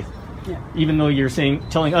anyway. Yeah. Even though you're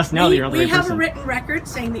telling us now that you're not the right person. We have a written record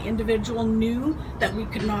saying the individual knew that we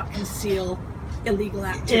could not conceal illegal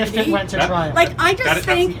activity. If it went to trial. Like, I just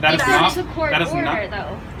think that is deceptive.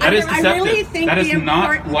 That is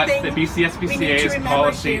not what the BCSPCA's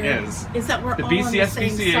policy is. Is that we're the all on the same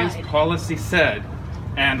BCSPCA's side. Policy said,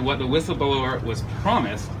 and what the whistleblower was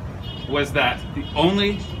promised, was that the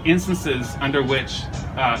only instances under which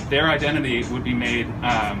their identity would be made,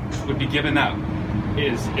 would be given out,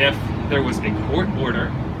 is if there was a court order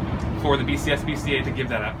for the BCSPCA to give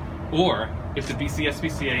that up, or if the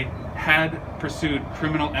BCSPCA had pursued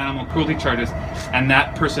criminal animal cruelty charges and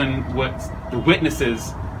that person, the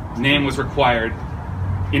witness's name was required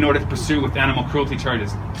in order to pursue with animal cruelty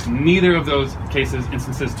charges. Neither of those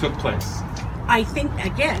instances took place. I think,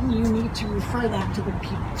 again, you need to refer that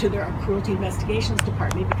to their cruelty investigations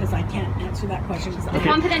department, because I can't answer that question. The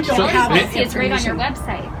confidentiality policy is right on your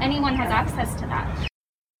website. Anyone has access to that.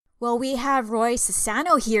 Well, we have Roy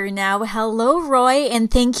Sassano here now. Hello, Roy, and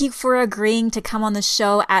thank you for agreeing to come on the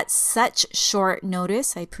show at such short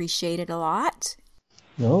notice. I appreciate it a lot.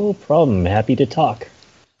 No problem. Happy to talk.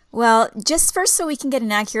 Well, just first so we can get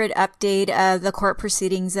an accurate update of the court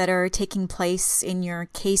proceedings that are taking place in your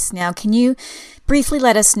case now, can you briefly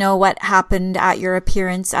let us know what happened at your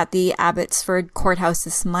appearance at the Abbotsford Courthouse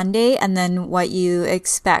this Monday, and then what you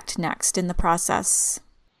expect next in the process?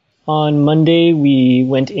 On Monday, we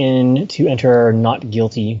went in to enter our not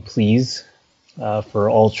guilty pleas for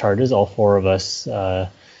all charges. All four of us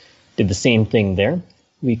did the same thing there.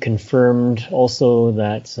 We confirmed also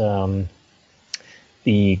that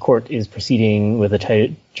the court is proceeding with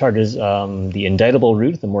the charges, the indictable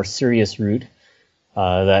route, the more serious route.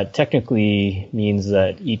 That technically means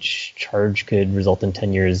that each charge could result in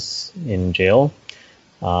 10 years in jail.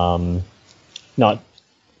 Not,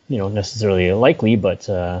 necessarily likely, but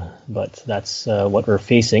that's what we're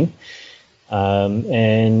facing. But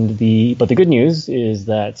the good news is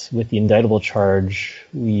that with the indictable charge,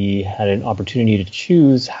 we had an opportunity to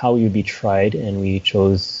choose how we would be tried, and we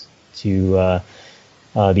chose to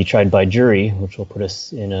be tried by jury, which will put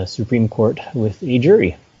us in a Supreme Court with a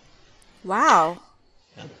jury. Wow.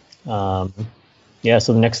 So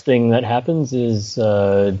the next thing that happens is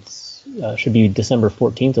should be December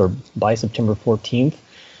 14th, or by September 14th,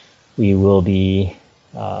 we will be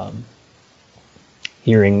finding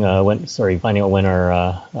out when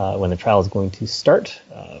the trial is going to start.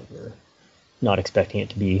 We're not expecting it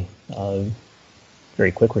to be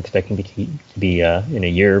very quick. We're expecting it to be in a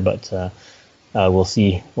year, but we'll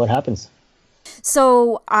see what happens.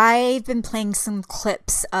 So I've been playing some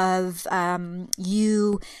clips of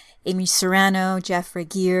you, Amy Serrano, Jeff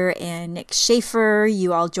Regier, and Nick Schaefer.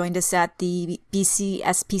 You all joined us at the BC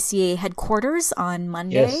SPCA headquarters on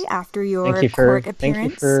Monday after your court appearance.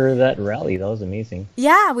 Thank you for that rally. That was amazing.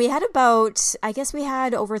 Yeah, we had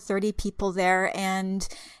over 30 people there, and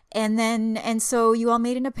so you all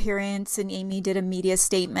made an appearance, and Amy did a media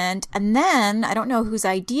statement, and then I don't know whose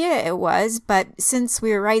idea it was, but since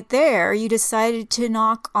we were right there, you decided to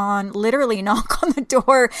literally knock on the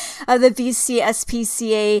door of the BC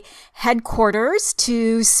SPCA headquarters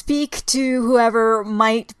to speak to whoever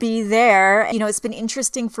might be there. It's been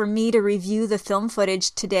interesting for me to review the film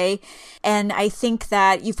footage today, and I think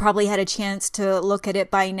that you've probably had a chance to look at it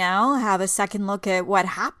by now, have a second look at what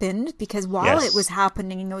happened, because while it was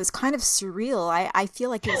happening, it was kind of surreal. I feel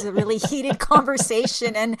like it was a really heated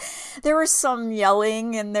conversation, and there was some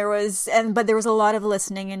yelling, but there was a lot of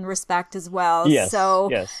listening and respect as well.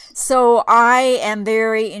 So I am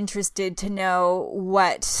very interested to know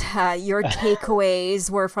what your takeaways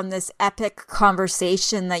were from this epic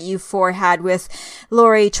conversation that you four had with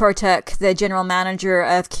Lori Chortuk, the general manager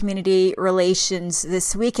of community relations,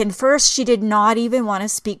 this week. And first, she did not even want to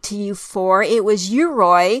speak to you four. It was you,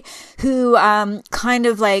 Roy, who kind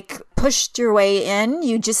of pushed your way in.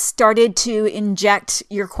 You just started to inject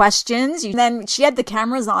your questions. Then she had the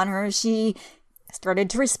cameras on her. She started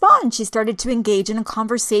to respond. She started to engage in a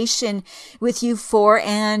conversation with you four.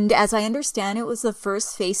 And as I understand, it was the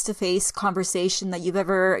first face-to-face conversation that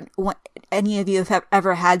any of you have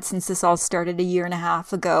ever had since this all started a year and a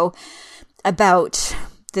half ago about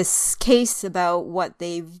this case, about what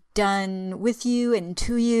they've done with you and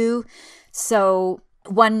to you. So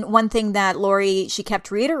one thing that Lori, she kept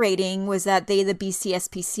reiterating was that the BC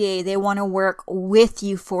SPCA, they want to work with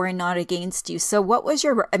you four and not against you. So what was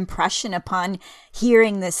your impression upon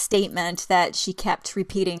hearing this statement that she kept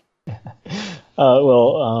repeating?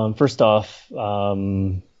 First off,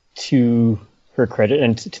 to her credit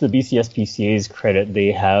and to the BC SPCA's credit,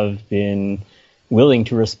 they have been willing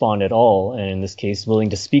to respond at all, and in this case, willing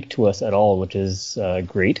to speak to us at all, which is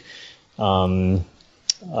great.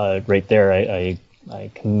 Right there,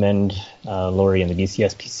 I commend Lori and the BC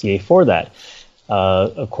SPCA for that.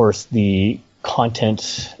 Of course, the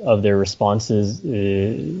content of their responses,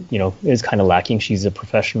 is kind of lacking. She's a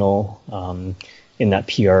professional in that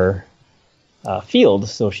PR field,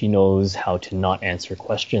 so she knows how to not answer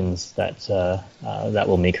questions that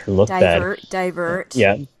will make her look bad. Divert.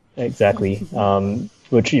 Yeah, exactly.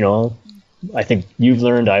 Which, I think you've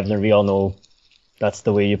learned, I've learned, we all know that's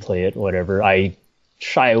the way you play it, whatever. I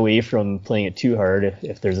shy away from playing it too hard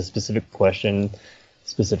if there's a specific question,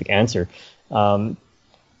 specific answer. With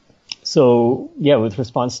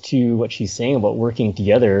response to what she's saying about working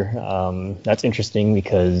together, that's interesting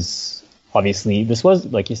because obviously this was,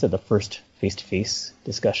 like you said, the first face-to-face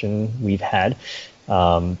discussion we've had.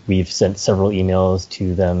 We've sent several emails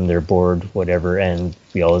to them, their board, whatever, and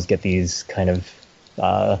we always get these kind of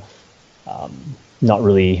not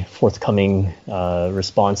really forthcoming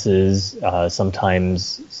responses,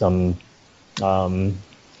 sometimes some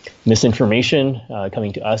misinformation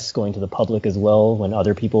coming to us, going to the public as well when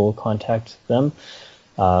other people contact them.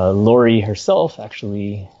 Lori herself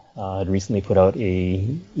actually had recently put out a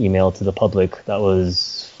email to the public that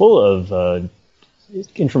was full of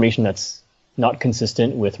information that's not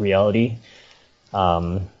consistent with reality,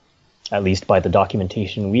 at least by the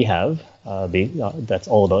documentation we have. That's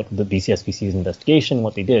all about the BCSPC's investigation,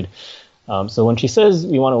 what they did. So when she says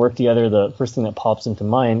we want to work together, the first thing that pops into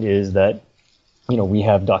mind is that, we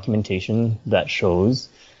have documentation that shows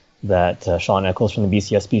that Sean Eccles from the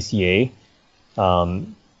BCSPCA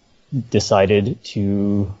decided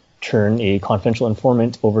to turn a confidential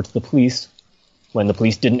informant over to the police when the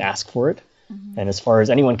police didn't ask for it. Mm-hmm. And as far as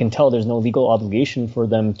anyone can tell, there's no legal obligation for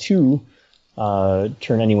them to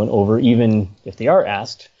turn anyone over, even if they are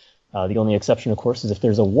asked. The only exception, of course, is if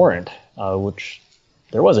there's a warrant, which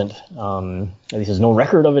there wasn't. At least there's no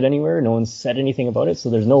record of it anywhere. No one said anything about it. So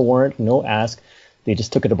there's no warrant, no ask. They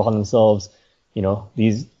just took it upon themselves.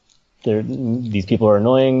 These people are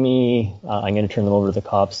annoying me. I'm going to turn them over to the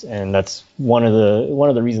cops. And that's one of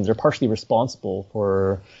the reasons they're partially responsible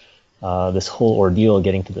for this whole ordeal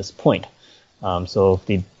getting to this point. So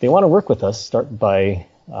if they want to work with us, start by,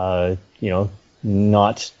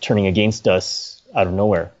 not turning against us out of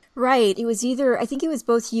nowhere. Right. I think it was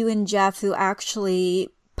both you and Jeff who actually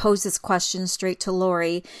posed this question straight to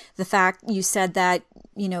Lori. The fact you said that,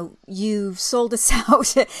 you sold us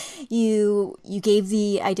out, you gave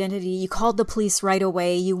the identity, you called the police right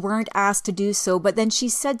away, you weren't asked to do so, but then she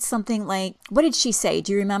said something like, what did she say?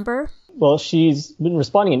 Do you remember? Well, she's been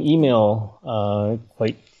responding in email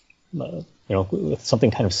quite, with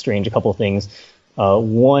something kind of strange, a couple of things.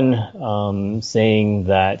 One, saying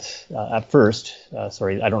that at first, I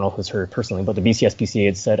don't know if it was her personally, but the BCSPCA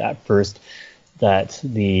had said at first that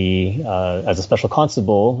as a special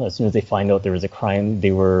constable, as soon as they find out there was a crime,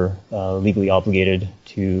 they were legally obligated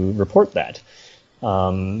to report that.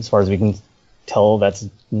 As far as we can tell, that's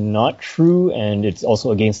not true, and it's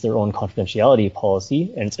also against their own confidentiality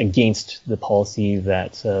policy, and it's against the policy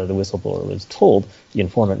that the whistleblower was told, the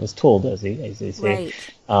informant was told, as they say.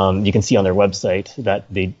 Right. You can see on their website that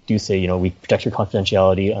they do say, we protect your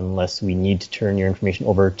confidentiality unless we need to turn your information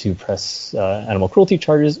over to press animal cruelty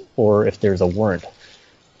charges or if there's a warrant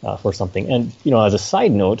for something. And, as a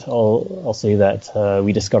side note, I'll say that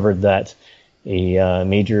we discovered that a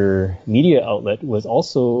major media outlet was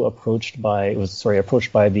also approached by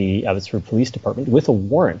the Abbotsford Police Department with a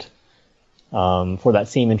warrant for that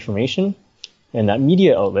same information. And that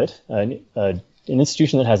media outlet, an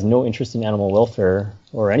institution that has no interest in animal welfare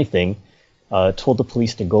or anything, told the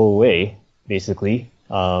police to go away, basically.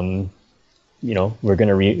 We're going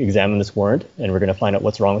to re-examine this warrant and we're going to find out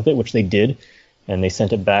what's wrong with it, which they did. And they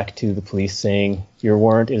sent it back to the police saying, your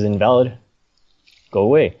warrant is invalid, go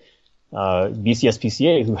away.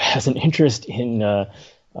 BCSPCA, who has an interest in,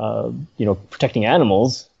 protecting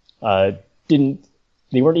animals, they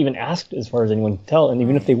weren't even asked as far as anyone can tell. And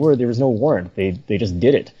even if they were, there was no warrant. They just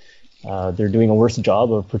did it. They're doing a worse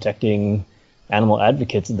job of protecting animal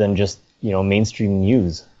advocates than just, mainstream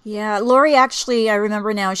news. Yeah, Lori actually, I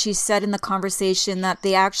remember now, she said in the conversation that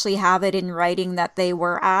they actually have it in writing that they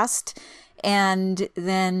were asked. And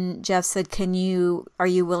then Jeff said, are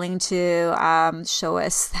you willing to show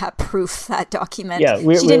us that proof, that document? Yeah,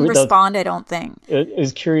 she didn't respond, I don't think. It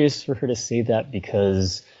was curious for her to say that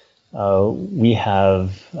because we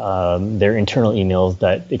have their internal emails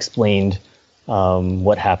that explained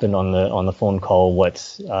what happened on the phone call,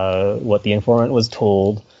 what the informant was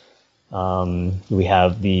told. We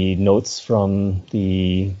have the notes from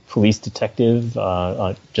the police detective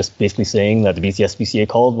just basically saying that the BCSPCA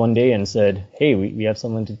called one day and said, hey, we have I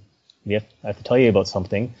have to tell you about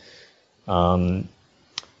something.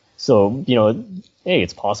 So, hey,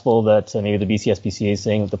 it's possible that maybe the BCSPCA is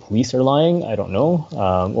saying that the police are lying. I don't know.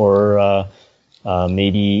 Or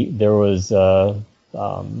maybe there was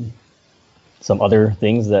some other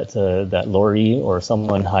things that Lori or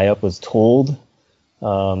someone high up was told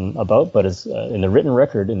about, but as in the written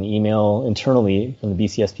record in the email internally from the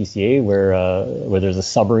BCSPCA, where there's a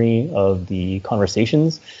summary of the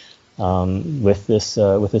conversations with this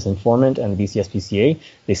informant and the BCSPCA,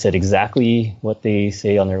 they said exactly what they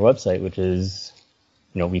say on their website, which is,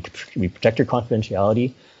 we protect your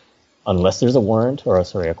confidentiality unless there's a warrant or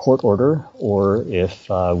a court order, or if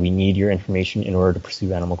we need your information in order to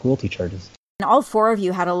pursue animal cruelty charges. And all four of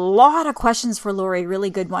you had a lot of questions for Lori,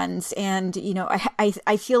 really good ones. And,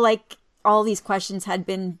 I feel like all these questions had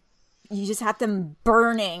been, you just had them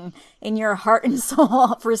burning in your heart and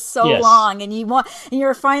soul for so long, and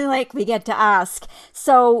you're finally like, we get to ask.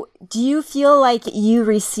 So do you feel like you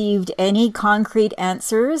received any concrete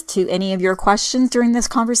answers to any of your questions during this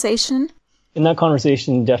conversation? In that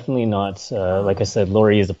conversation, definitely not. Like I said,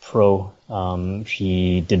 Lori is a pro.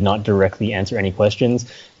 She did not directly answer any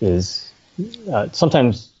questions. It was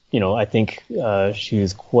sometimes, I think she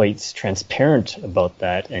was quite transparent about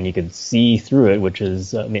that, and you could see through it, which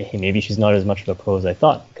is maybe she's not as much of a pro as I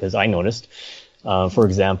thought, because I noticed. For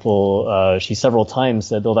example, she several times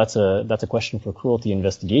said, "Oh, that's a question for cruelty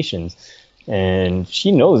investigations," and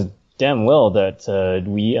she knows damn well that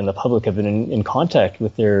we and the public have been in contact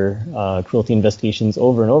with their cruelty investigations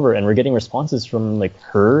over and over, and we're getting responses from like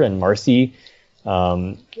her and Marcy,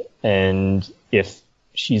 and if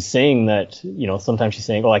she's saying that, sometimes she's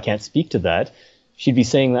saying, "Oh, I can't speak to that," she'd be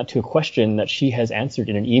saying that to a question that she has answered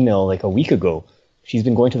in an email like a week ago. She's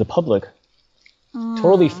been going to the public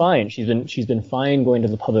totally fine. She's been fine going to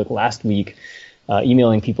the public last week,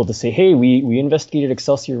 emailing people to say, "Hey, we investigated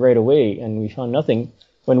Excelsior right away and we found nothing."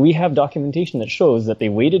 When we have documentation that shows that they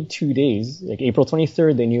waited 2 days, like April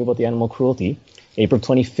 23rd, they knew about the animal cruelty. April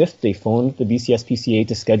 25th, they phoned the BCSPCA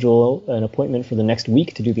to schedule an appointment for the next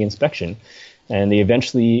week to do the inspection. And they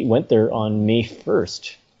eventually went there on May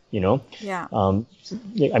 1st, Yeah.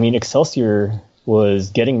 Excelsior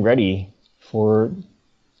was getting ready for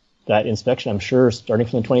that inspection, I'm sure, starting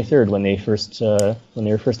from the 23rd when they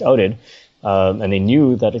were first outed. And they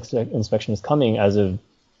knew that inspection was coming as of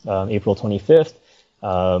April 25th.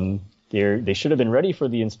 They should have been ready for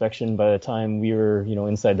the inspection by the time we were,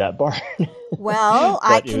 inside that barn. Well,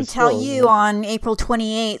 I can tell you on April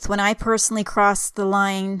 28th, when I personally crossed the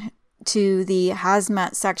line to the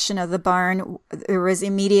hazmat section of the barn, there was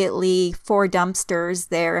immediately 4 dumpsters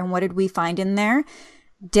there. And what did we find in there?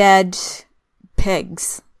 Dead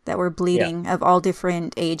pigs that were bleeding of all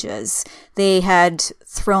different ages. They had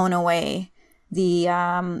thrown away the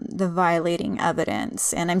violating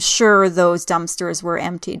evidence, and I'm sure those dumpsters were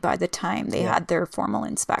emptied by the time they had their formal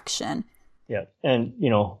inspection. Yeah, and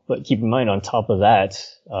but keep in mind, on top of that,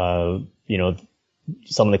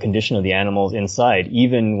 some of the condition of the animals inside,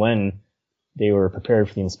 even when they were prepared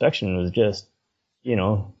for the inspection, was just, I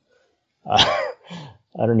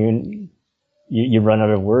don't even. You run out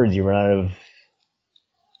of words. You run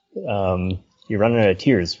out of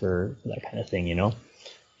tears for that kind of thing.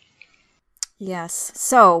 Yes.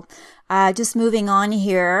 So, just moving on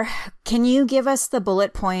here, can you give us the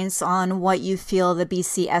bullet points on what you feel the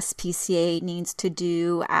BCSPCA needs to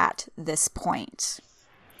do at this point?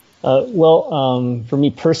 For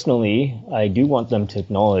me personally, I do want them to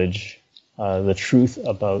acknowledge the truth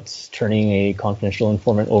about turning a confidential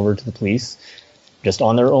informant over to the police just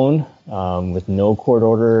on their own, with no court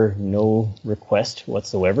order, no request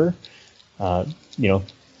whatsoever.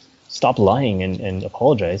 Stop lying and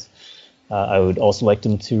apologize. I would also like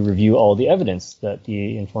them to review all the evidence that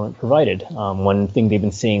the informant provided. One thing they've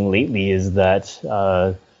been saying lately is that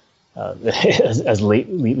as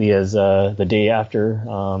lately as the day after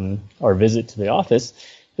our visit to the office,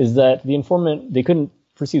 is that the informant, they couldn't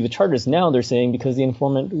pursue the charges now, they're saying, because the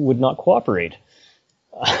informant would not cooperate.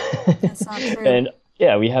 That's not true. And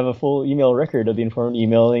we have a full email record of the informant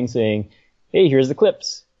emailing saying, "Hey, here's the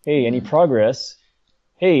clips. Hey, any progress?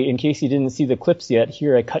 Hey, in case you didn't see the clips yet,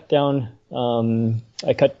 here I cut down,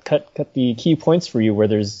 I cut the key points for you where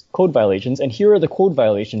there's code violations, and here are the code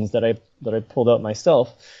violations that I pulled out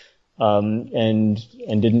myself, and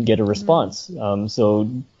didn't get a response." So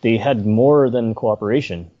they had more than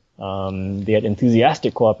cooperation. They had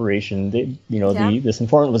enthusiastic cooperation. This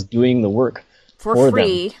informant was doing the work for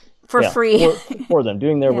free. them. For free. for them,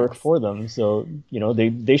 doing their work for them. So,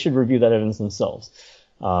 they should review that evidence themselves.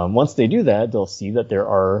 Once they do that, they'll see that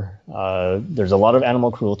there's a lot of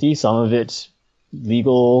animal cruelty, some of it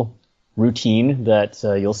legal routine that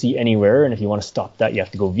you'll see anywhere, and if you want to stop that, you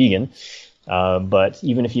have to go vegan. But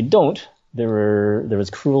even if you don't, there was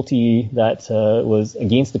cruelty that was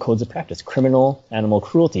against the codes of practice, criminal animal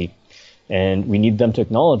cruelty. And we need them to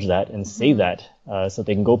acknowledge that and say that so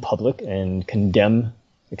they can go public and condemn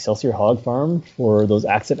Excelsior Hog Farm for those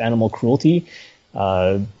acts of animal cruelty,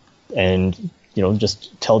 and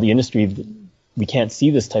just tell the industry that we can't see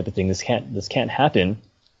this type of thing. This can't happen.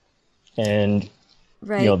 And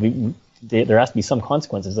there has to be some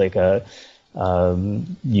consequences. Like you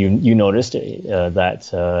noticed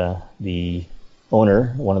that the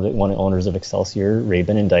owner, one of the owners of Excelsior, Ray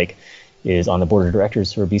Benendijk, is on the board of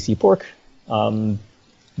directors for BC Pork.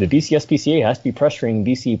 The BCSPCA has to be pressuring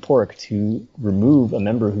BC Pork to remove a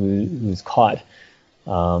member who's caught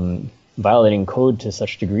violating code to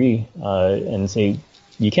such degree and say,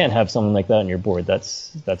 you can't have someone like that on your board.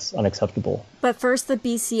 That's unacceptable. But first, the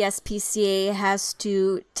BCSPCA has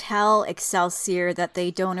to tell Excelsior that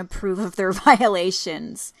they don't approve of their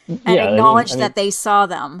violations and acknowledge that they saw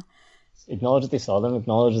them. Acknowledge that they saw them,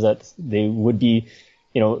 acknowledge that they would be,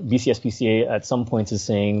 BCSPCA at some points is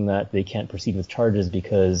saying that they can't proceed with charges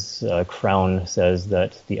because Crown says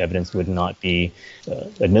that the evidence would not be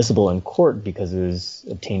admissible in court because it was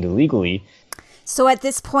obtained illegally. So at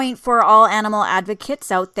this point, for all animal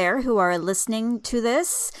advocates out there who are listening to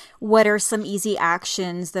this, what are some easy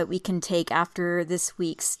actions that we can take after this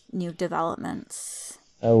week's new developments?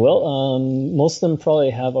 Most of them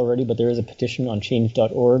probably have already, but there is a petition on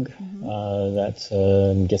change.org that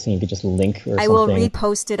I'm guessing you could just link or something. I will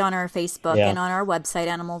repost it on our Facebook and on our website,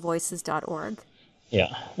 animalvoices.org.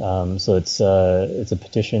 Yeah, so it's a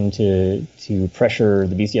petition to pressure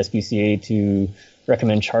the BCSPCA to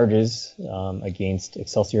recommend charges against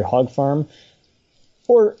Excelsior Hog Farm,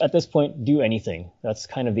 or at this point, do anything. That's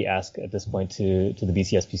kind of the ask at this point to the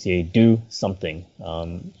BCSPCA. Do something.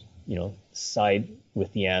 Side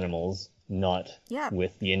with the animals, not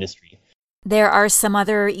with the industry. There are some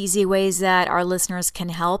other easy ways that our listeners can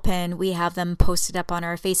help, and we have them posted up on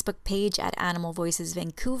our Facebook page at Animal Voices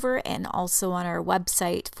Vancouver and also on our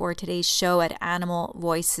website for today's show at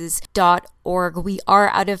animalvoices.org. We are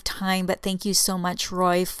out of time, but thank you so much,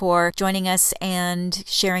 Roy, for joining us and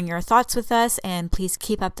sharing your thoughts with us, and please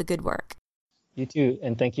keep up the good work. You too,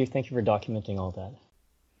 and thank you for documenting all that.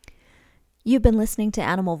 You've been listening to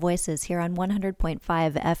Animal Voices here on 100.5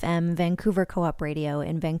 FM Vancouver Co-op Radio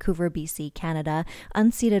in Vancouver, BC, Canada,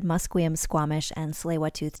 unceded Musqueam, Squamish, and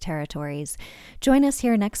Tsleil-Waututh territories. Join us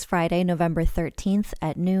here next Friday, November 13th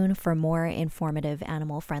at noon for more informative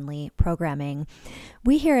animal-friendly programming.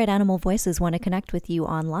 We here at Animal Voices want to connect with you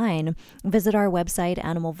online. Visit our website,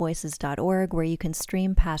 animalvoices.org, where you can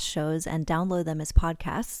stream past shows and download them as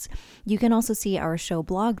podcasts. You can also see our show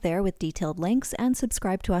blog there with detailed links and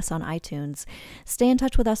subscribe to us on iTunes. Stay in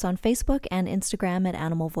touch with us on Facebook and Instagram at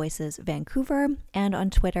Animal Voices Vancouver and on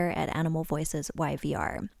Twitter at Animal Voices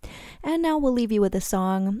YVR. And now we'll leave you with a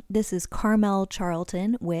song. This is Carmel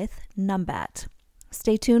Charlton with Numbat.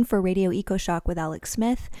 Stay tuned for Radio EcoShock with Alex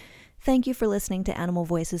Smith. Thank you for listening to Animal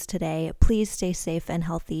Voices today. Please stay safe and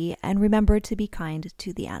healthy, and remember to be kind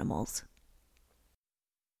to the animals.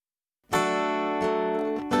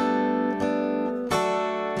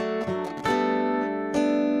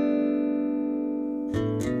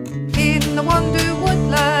 In the Wonder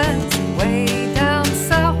Woodlands, way down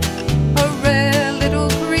south, a rare little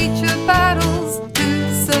creature battles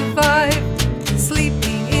to survive,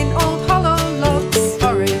 sleeping in old hollow logs,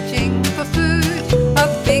 foraging for food. A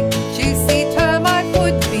big juicy termite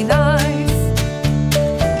would be nice.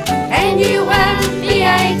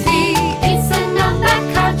 N-U-M-B-A-T, it's a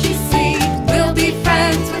numbat, can't you see? We'll be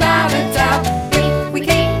friends without a doubt if we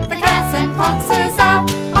keep the cats and foxes out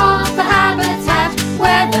of the habitat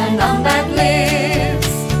where the numbat lives.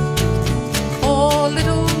 4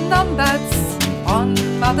 little numbats on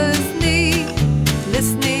mother's knee,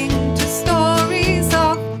 listening to stories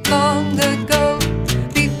of long ago.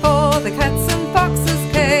 Before the cats and foxes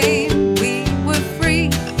came, we were free.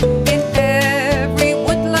 In every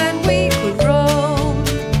woodland we could roam,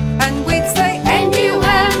 and we'd say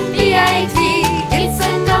N-U-M-B-A-T, it's a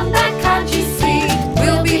numbat, can't you see?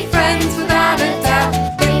 We'll be friends without a doubt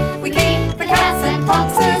if we keep the cats and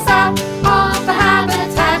foxes out of the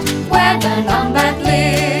habitat where the numbat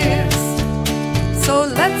lives. So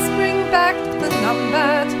let's bring back the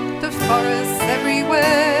numbat to forests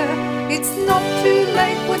everywhere. It's not too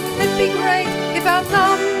late, wouldn't it be great if our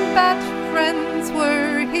numbat friends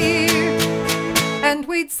were here? And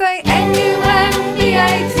we'd say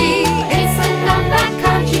N-U-M-B-A-T, it's a numbat,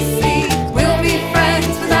 can't you see? We'll be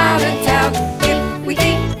friends without a doubt if we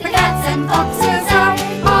keep the cats and foxes out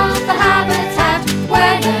of the habitat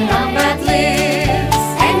where the numbat lives.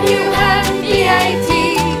 N-U-M-B-A-T,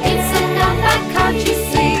 it's a numbat, can't you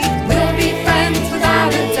see? We'll be friends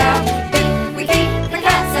without a doubt if we keep the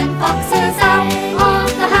cats and foxes out of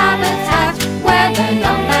the habitat where the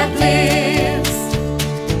numbat lives.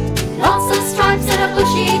 Lots of stripes and a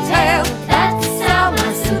bushy tail, that's our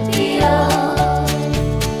marsupial.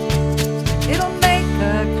 It'll make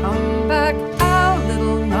her come back, our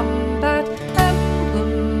little numbat,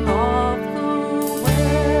 emblem of the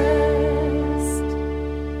West.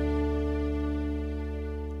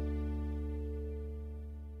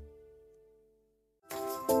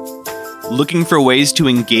 Looking for ways to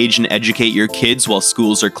engage and educate your kids while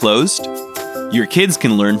schools are closed? Your kids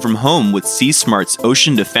can learn from home with Sea Smart's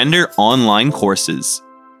Ocean Defender online courses.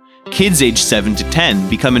 Kids aged 7 to 10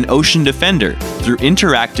 become an ocean defender through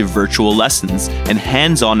interactive virtual lessons and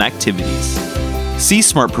hands-on activities.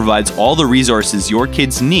 C-Smart provides all the resources your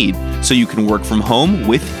kids need so you can work from home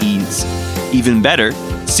with ease. Even better,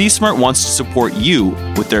 C-Smart wants to support you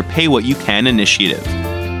with their Pay What You Can initiative.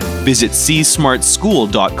 Visit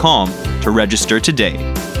csmartschool.com to register today.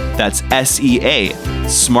 That's SEA,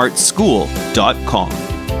 smartschool.com.